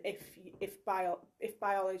option if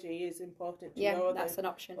biology is important to your that's an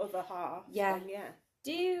option. Other half. Then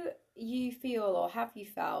do you feel, or have you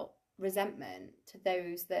felt, resentment to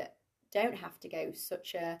those that don't have to go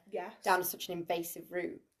down such an invasive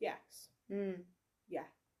route? Yes.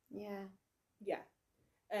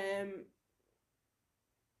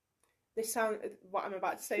 What I'm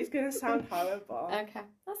about to say is going to sound horrible. Okay,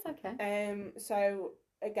 that's okay. So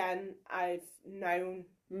again, I've known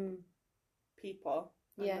people.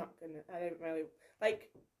 I don't really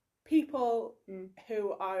like people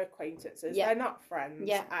who are acquaintances. They're not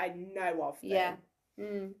friends. I know of them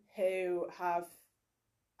who have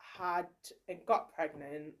had and got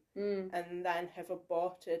pregnant and then have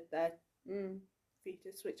aborted their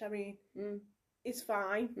fetus, which I mean is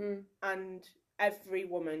fine, and every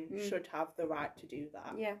woman should have the right to do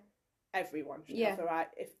that. Yeah, everyone should have the right.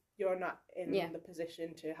 If you're not in the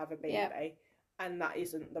position to have a baby, and that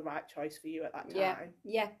isn't the right choice for you at that time,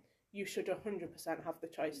 you should 100% have the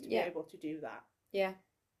choice to be able to do that. Yeah,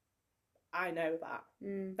 I know that.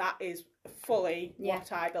 That is fully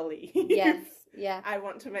what I believe. Yes, I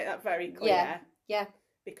want to make that very clear. Yeah,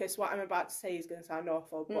 because what I'm about to say is going to sound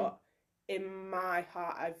awful, but in my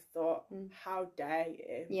heart, I've thought, how dare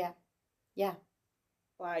you? Yeah.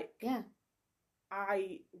 Like,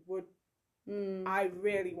 I would, I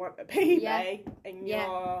really want a baby, and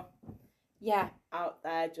you're out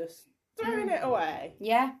there just throwing it away.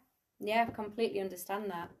 Yeah, completely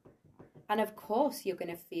understand that. And of course you're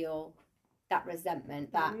going to feel that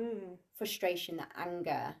resentment, that frustration, that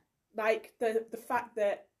anger. Like, the fact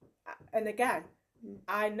that, and again,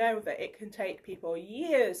 I know that it can take people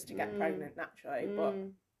years to get pregnant naturally, but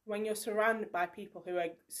when you're surrounded by people who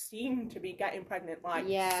seem to be getting pregnant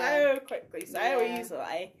so quickly, so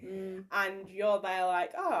easily, and you're there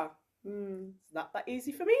like, it's not that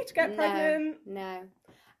easy for me to get pregnant. No.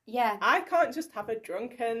 Yeah. I can't just have a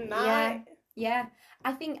drunken night. Yeah.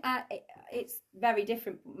 I think it's very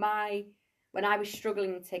different. When I was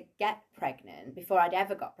struggling to get pregnant, before I'd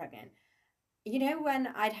ever got pregnant, you know, when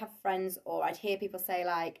I'd have friends or I'd hear people say,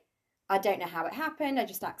 like, I don't know how it happened, I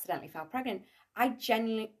just accidentally fell pregnant, I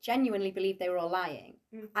genuinely believed they were all lying.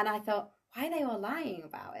 And I thought, why are they all lying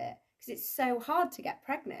about it? Because it's so hard to get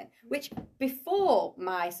pregnant, which before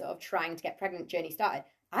my sort of trying to get pregnant journey started,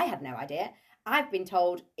 I had no idea. I've been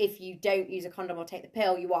told if you don't use a condom or take the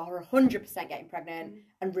pill, you are 100% getting pregnant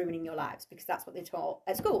and ruining your lives, because that's what they taught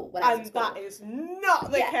at school. When I was at school. That is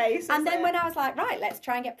not the case. And then when I was like, right, let's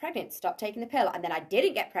try and get pregnant, stop taking the pill. And then I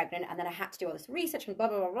didn't get pregnant, and then I had to do all this research and blah,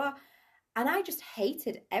 blah, blah, blah. And I just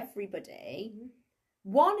hated everybody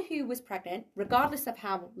one who was pregnant, regardless of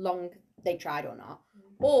how long they tried or not,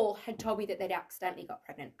 or had told me that they'd accidentally got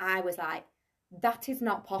pregnant, I was like, that is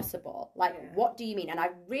not possible. Like, what do you mean? And I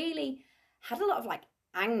really had a lot of like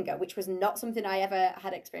anger, which was not something I ever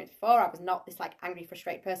had experienced before. I was not this like angry,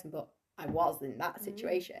 frustrated person, but I was in that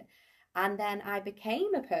situation. And then I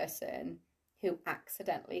became a person who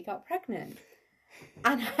accidentally got pregnant.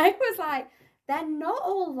 And I was like, they're not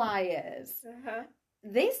all liars.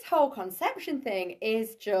 This whole conception thing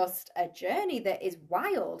is just a journey that is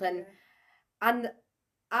wild. And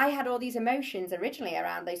I had all these emotions originally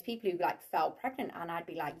around those people who like fell pregnant, and I'd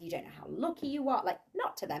be like, you don't know how lucky you are. Like,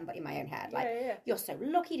 not to them, but in my own head. Like, you're so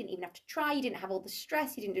lucky, you didn't even have to try, you didn't have all the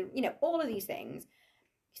stress, you didn't do, you know, all of these things,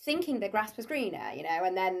 thinking the grass was greener, you know.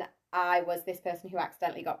 And then I was this person who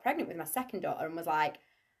accidentally got pregnant with my second daughter and was like,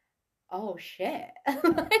 oh shit.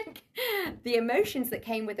 Like, the emotions that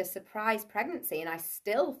came with a surprise pregnancy, and I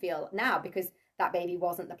still feel now, because that baby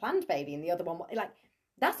wasn't the planned baby and the other one, like,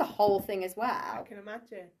 that's a whole thing as well. I can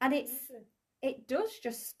imagine. And it does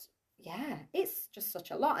just, it's just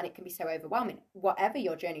such a lot, and it can be so overwhelming, whatever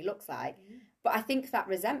your journey looks like. But I think that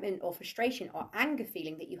resentment or frustration or anger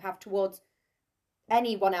feeling that you have towards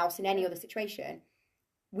anyone else in any other situation,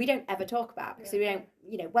 we don't ever talk about, because we don't,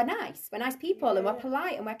 you know, we're nice people, and we're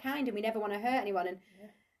polite and we're kind, and we never want to hurt anyone. And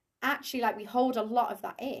actually, like, we hold a lot of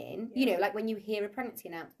that in, you know, like when you hear a pregnancy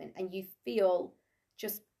announcement and you feel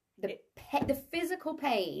just the physical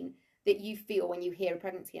pain that you feel when you hear a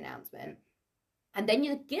pregnancy announcement, and then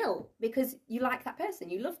you're guilt because you like that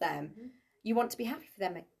person, you love them, you want to be happy for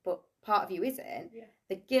them, but part of you isn't.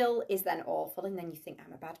 The guilt is then awful, and then you think,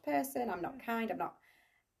 I'm a bad person, I'm not kind, I'm not,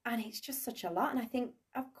 and it's just such a lot. And I think,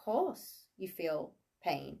 of course you feel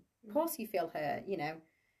pain, of course you feel hurt, you know,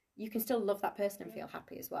 you can still love that person and feel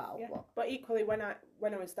happy as well. But equally, when I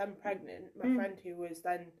was then pregnant, my friend who was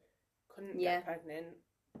then couldn't get pregnant,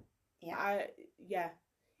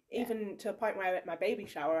 even to a point where at my baby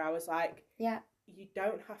shower I was like, you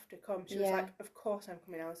don't have to come. She was like, of course I'm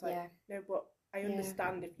coming. I was like, no, but I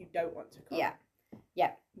understand if you don't want to come.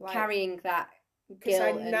 Like, carrying that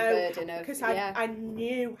guilt and burden of, because I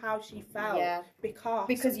knew how she felt,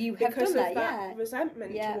 because you have done that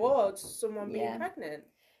resentment towards someone being pregnant.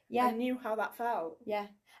 I knew how that felt.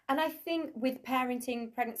 And I think with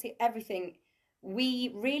parenting, pregnancy, everything,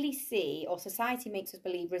 we really see, or society makes us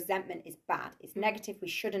believe, resentment is bad, it's negative, we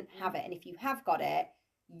shouldn't have it, and if you have got it,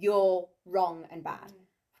 you're wrong and bad.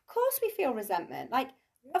 Of course we feel resentment, like,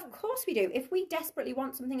 of course we do. If we desperately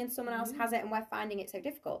want something and someone else has it and we're finding it so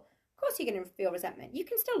difficult, of course you're going to feel resentment. You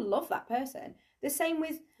can still love that person. The same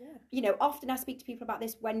with, you know, often I speak to people about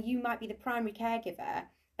this, when you might be the primary caregiver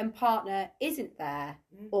and partner isn't there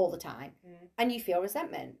all the time, and you feel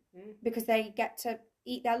resentment because they get to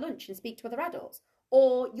eat their lunch and speak to other adults,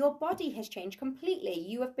 or your body has changed completely,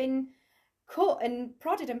 you have been cut and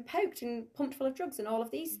prodded and poked and pumped full of drugs and all of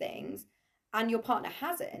these things, and your partner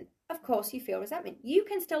hasn't. Of course you feel resentment. You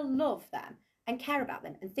can still love them and care about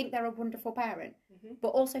them and think they're a wonderful parent, but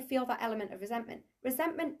also feel that element of resentment.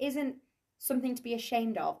 Resentment isn't something to be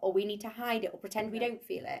ashamed of, or we need to hide it or pretend we don't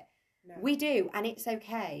feel it. We do, and it's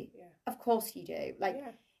okay. Of course you do. Like,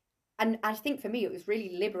 and I think for me it was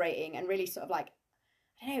really liberating and really sort of like,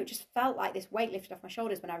 I don't know, it just felt like this weight lifted off my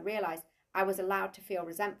shoulders when I realised I was allowed to feel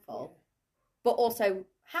resentful, but also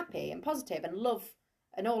happy and positive and love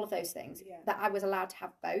and all of those things, that I was allowed to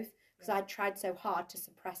have both, because I'd tried so hard to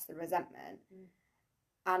suppress the resentment.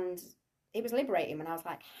 And it was liberating when I was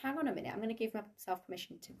like, hang on a minute, I'm going to give myself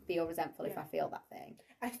permission to feel resentful if I feel that thing.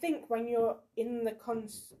 I think when you're in the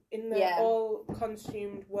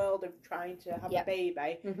all-consumed world of trying to have a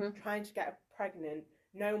baby, trying to get pregnant,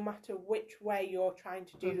 no matter which way you're trying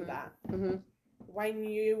to do that, when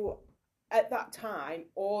you, at that time,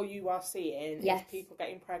 all you are seeing is people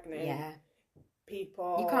getting pregnant,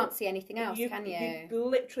 people... You can't see anything else, can you? You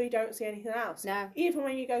literally don't see anything else. No. Even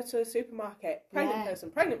when you go to a supermarket, pregnant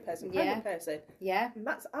person, pregnant person. And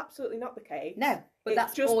that's absolutely not the case. No, but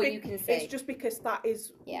that's just all you can see. It's just because that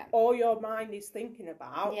is all your mind is thinking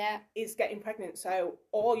about is getting pregnant. So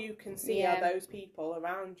all you can see are those people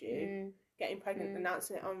around you getting pregnant,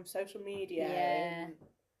 announcing it on social media.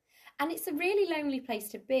 And it's a really lonely place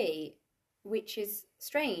to be, which is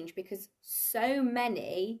strange, because so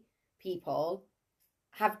many people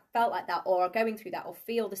have felt like that, or are going through that, or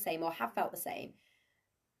feel the same, or have felt the same.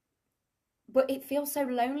 But it feels so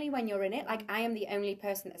lonely when you're in it. Like, I am the only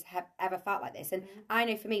person that's ever felt like this. And I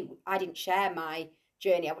know for me, I didn't share my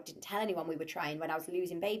journey. I didn't tell anyone we were trying when I was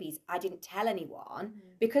losing babies. I didn't tell anyone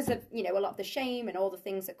because of, you know, a lot of the shame and all the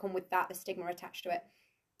things that come with that, the stigma attached to it.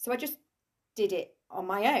 So I just did it on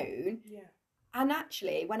my own. And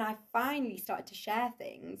actually, when I finally started to share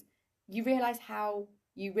things, you realise how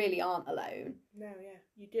you really aren't alone. No, yeah,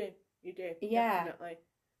 you do. You do. Yeah. Definitely.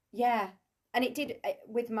 Yeah. And it did,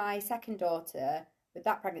 with my second daughter, with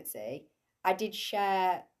that pregnancy, I did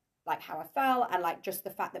share like how I felt and like just the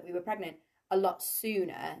fact that we were pregnant a lot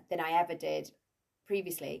sooner than I ever did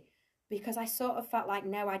previously, because I sort of felt like,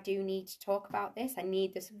 no, I do need to talk about this. I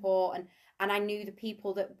need the support. And I knew the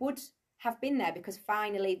people that would have been there because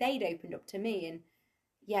finally they'd opened up to me. And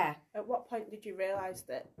yeah. At what point did you realise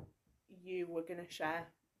that you were going to share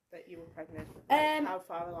that you were pregnant? Like, how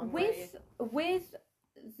far along were you? With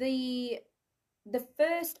the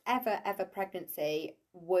first ever pregnancy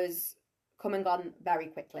was come and gone very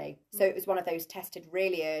quickly. So it was one of those tested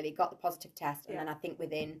really early, got the positive test, and then I think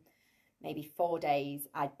within maybe 4 days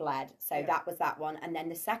I'd bled. So that was that one. And then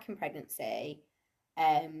the second pregnancy,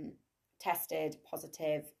 tested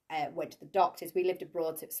positive, went to the doctors. We lived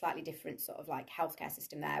abroad, so it was slightly different sort of like healthcare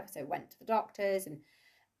system there. So went to the doctors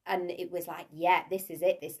and it was like, yeah, this is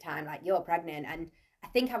it this time, like you're pregnant. And I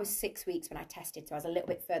think I was 6 weeks when I tested, so I was a little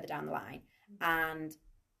bit further down the line. And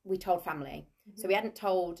we told family. So we hadn't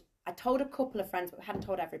told, I told a couple of friends, but we hadn't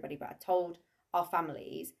told everybody, but I told our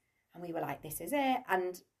families, and we were like, this is it.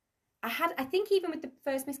 And I think even with the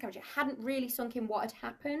first miscarriage, it hadn't really sunk in what had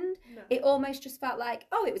happened. No. It almost just felt like,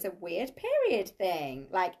 oh, it was a weird period thing.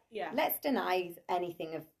 Like, let's deny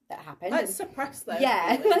anything of that happened. Let's suppress those.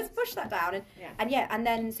 Yeah, let's push that down. And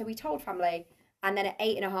then, so we told family, and then at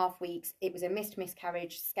 8.5 weeks, it was a missed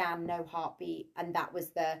miscarriage, scan, no heartbeat, and that was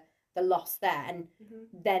the loss there. And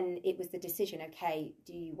then it was the decision, okay,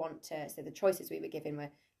 do you want to, so the choices we were given were,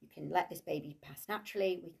 you can let this baby pass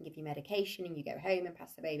naturally, we can give you medication and you go home and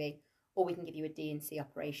pass the baby, or we can give you a D&C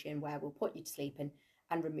operation where we'll put you to sleep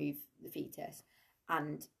and remove the fetus.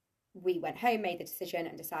 And we went home, made the decision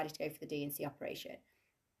and decided to go for the D&C operation.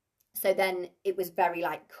 So then it was very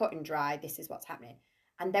like cut and dry, this is what's happening.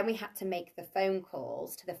 And then we had to make the phone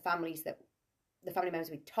calls to the family members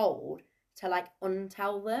we told to like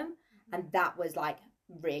untell them. And that was like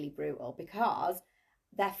really brutal because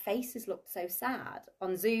their faces looked so sad.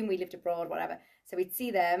 On Zoom, we lived abroad, whatever. So we'd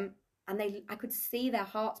see them and I could see their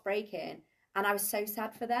hearts breaking. And I was so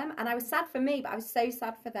sad for them. And I was sad for me, but I was so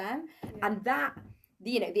sad for them. Yeah. And that,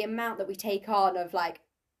 you know, the amount that we take on of like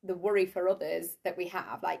the worry for others that we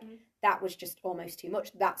have, like that was just almost too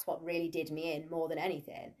much. That's what really did me in more than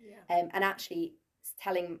anything. Yeah. And actually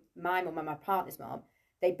telling my mum and my partner's mum,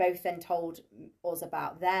 they both then told us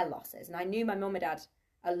about their losses. And I knew my mum had had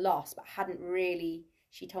a loss, but hadn't really,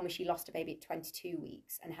 she told me she lost a baby at 22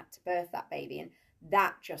 weeks and had to birth that baby. And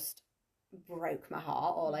that just broke my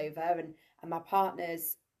heart all over. And my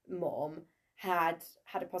partner's mum had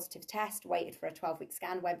a positive test, waited for a 12-week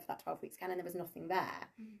scan, went for that 12-week scan, and there was nothing there.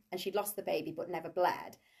 And she'd lost the baby but never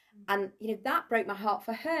bled. And, you know, that broke my heart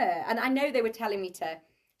for her. And I know they were telling me to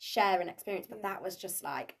share an experience, but that was just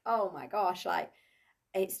like, oh my gosh, like,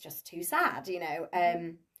 it's just too sad, you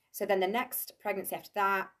know. So then the next pregnancy after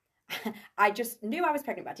that, I just knew I was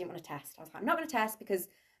pregnant, but I didn't want to test. I was like, I'm not going to test because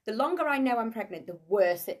the longer I know I'm pregnant, the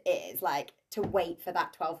worse it is, like, to wait for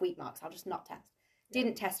that 12-week mark. So I'll just not test.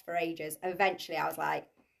 Didn't test for ages. Eventually, I was like,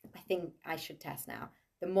 I think I should test now.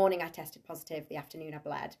 The morning I tested positive, the afternoon I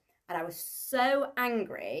bled. And I was so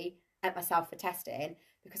angry at myself for testing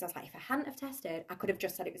because I was like, if I hadn't have tested, I could have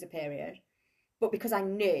just said it was a period. But because I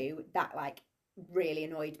knew that, like, really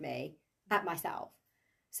annoyed me at myself.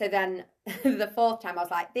 So then the fourth time I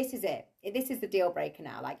was like, this is it. This is the deal breaker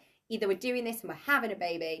now. Like, either we're doing this and we're having a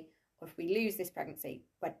baby, or if we lose this pregnancy,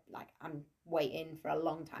 I'm waiting for a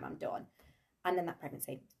long time, I'm done. And then that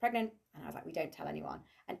pregnancy, pregnant, and I was like, we don't tell anyone.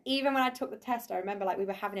 And even when I took the test, I remember like we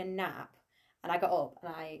were having a nap and I got up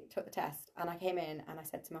and I took the test and I came in and I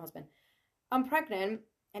said to my husband, I'm pregnant.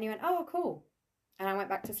 And he went, oh, cool. And I went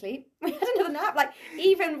back to sleep. We had another nap. Like,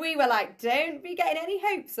 even we were like, don't be getting any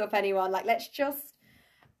hopes up, anyone. Like, let's just...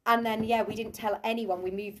 And then, yeah, we didn't tell anyone.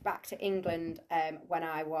 We moved back to England when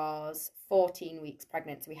I was 14 weeks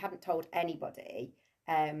pregnant. So we hadn't told anybody.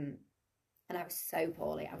 And I was so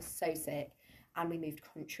poorly. I was so sick. And we moved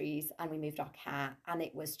countries and we moved our cat. And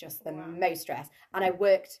it was just the most stress. And I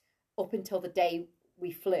worked up until the day we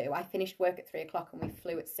flew. I finished work at 3:00 and we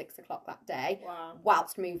flew at 6:00 that day. Wow.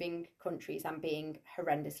 Whilst moving countries and being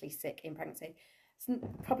horrendously sick in pregnancy. It's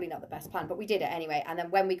probably not the best plan, but we did it anyway. And then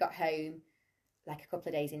when we got home, like a couple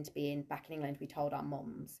of days into being back in England, we told our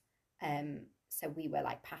mums. So we were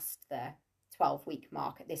like past the 12-week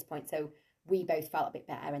mark at this point. So we both felt a bit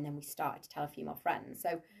better, and then we started to tell a few more friends.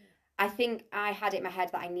 So I think I had it in my head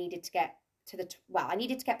that I needed to get to I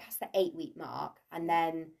needed to get past the 8-week mark, and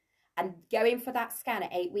then And going for that scan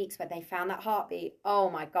at 8 weeks when they found that heartbeat, oh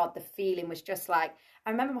my God, the feeling was just like, I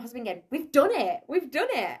remember my husband going, we've done it.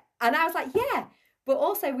 And I was like, yeah, but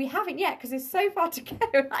also we haven't yet because there's so far to go.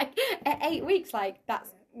 Like at 8 weeks, like that's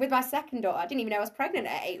with my second daughter. I didn't even know I was pregnant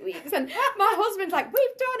at 8 weeks. And my husband's like,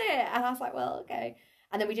 we've done it. And I was like, well, okay.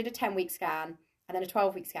 And then we did a 10-week scan and then a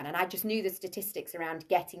 12-week scan. And I just knew the statistics around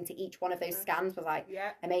getting to each one of those scans was like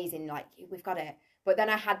amazing. Like, we've got it. But then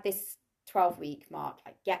I had this 12-week mark,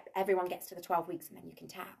 like everyone gets to the 12 weeks and then you can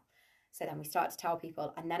tell. So then we started to tell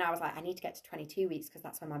people. And then I was like, I need to get to 22 weeks because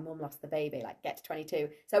that's when my mum lost the baby, like get to 22.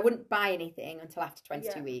 So I wouldn't buy anything until after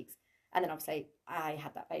 22 weeks. And then obviously I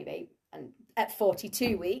had that baby. And at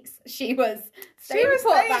 42 weeks, she was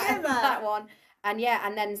that one. And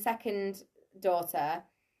and then second daughter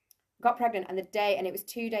got pregnant, and it was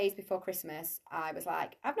 2 days before Christmas. I was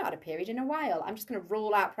like, I've not had a period in a while. I'm just going to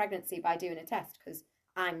rule out pregnancy by doing a test because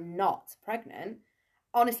I'm not pregnant.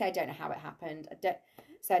 Honestly, I don't know how it happened.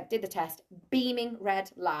 So I did the test, beaming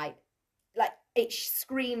red light. Like, it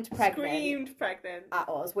screamed pregnant at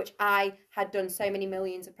us, which I had done so many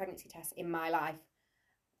millions of pregnancy tests in my life.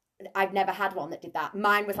 I've never had one that did that.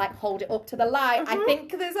 Mine was like, hold it up to the light. I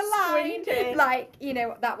think there's a light. Squinting. Like,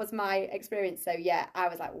 that was my experience. So yeah, I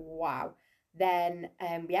was like, wow. Then,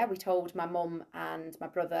 we told my mum and my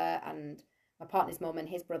brother and my partner's mum and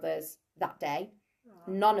his brothers that day.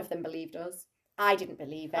 Aww. None of them believed us. I didn't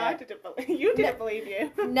believe it. You didn't believe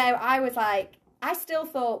you. No, I was like, I still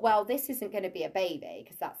thought, well, this isn't going to be a baby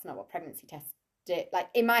because that's not what pregnancy tests do. Like,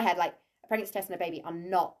 in my head, like, a pregnancy test and a baby are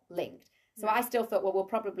not linked. So I still thought, well, we'll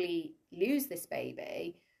probably lose this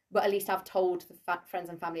baby, but at least I've told the friends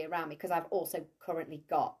and family around me because I've also currently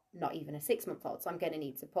got not even a 6-month-old, so I'm going to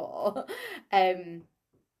need support. So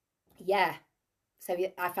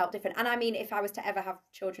I felt different. And I mean, if I was to ever have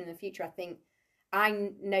children in the future, I think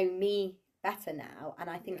I know me better now, and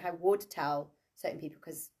I think I would tell certain people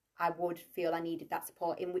because I would feel I needed that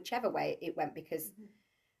support in whichever way it went, because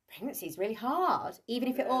pregnancy is really hard. Even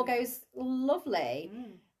if it all goes lovely,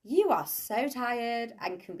 you are so tired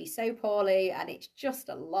and can be so poorly, and it's just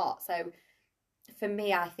a lot. So for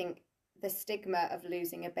me, I think the stigma of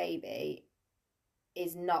losing a baby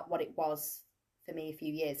is not what it was for me a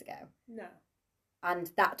few years ago. No. And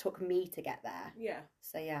that took me to get there. Yeah.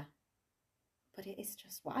 So yeah. But it is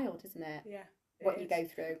just wild, isn't it? Yeah. What you go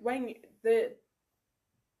through. When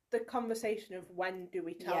the conversation of when do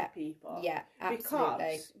we tell people? Yeah, absolutely.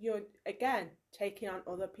 Because you're, again, taking on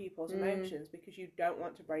other people's emotions because you don't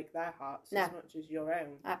want to break their hearts as much as your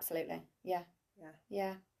own. Absolutely. Yeah.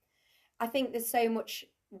 Yeah. I think there's so much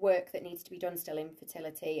work that needs to be done still in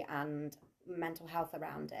fertility and mental health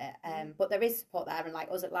around it. But there is support there, and like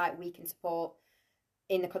us at Light, we can support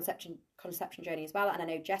in the conception journey as well. And I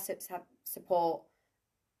know Jessup's have support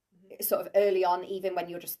sort of early on, even when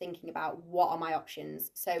you're just thinking about what are my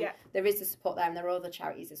options. So there is the support there, and there are other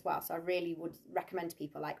charities as well. So I really would recommend to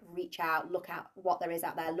people, like, reach out, look at what there is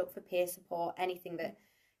out there, look for peer support, anything that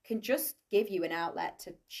can just give you an outlet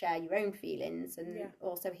to share your own feelings and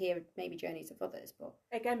also hear maybe journeys of others. But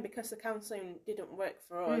again, because the counselling didn't work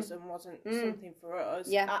for us and wasn't something for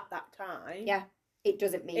us at that time, it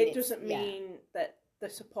doesn't mean that the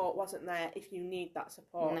support wasn't there if you need that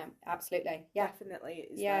support. No, absolutely. Yeah. Definitely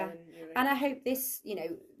it is there. And I hope this,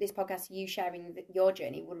 this podcast, you sharing your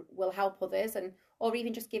journey will help others, or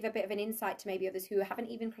even just give a bit of an insight to maybe others who haven't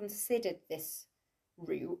even considered this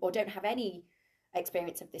route or don't have any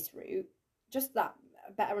experience of this route, just that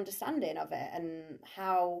better understanding of it and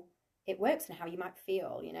how it works and how you might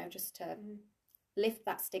feel, just to lift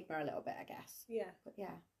that stigma a little bit, I guess. Yeah.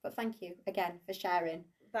 But thank you again for sharing.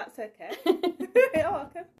 That's okay. You're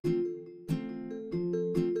welcome.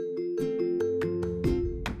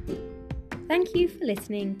 Thank you for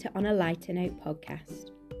listening to On a Lighter Note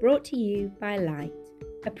podcast, brought to you by Light,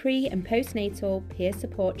 a pre- and postnatal peer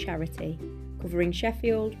support charity covering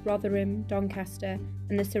Sheffield, Rotherham, Doncaster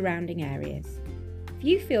and the surrounding areas. If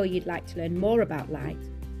you feel you'd like to learn more about Light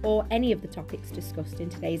or any of the topics discussed in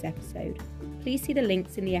today's episode, please see the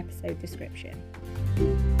links in the episode description.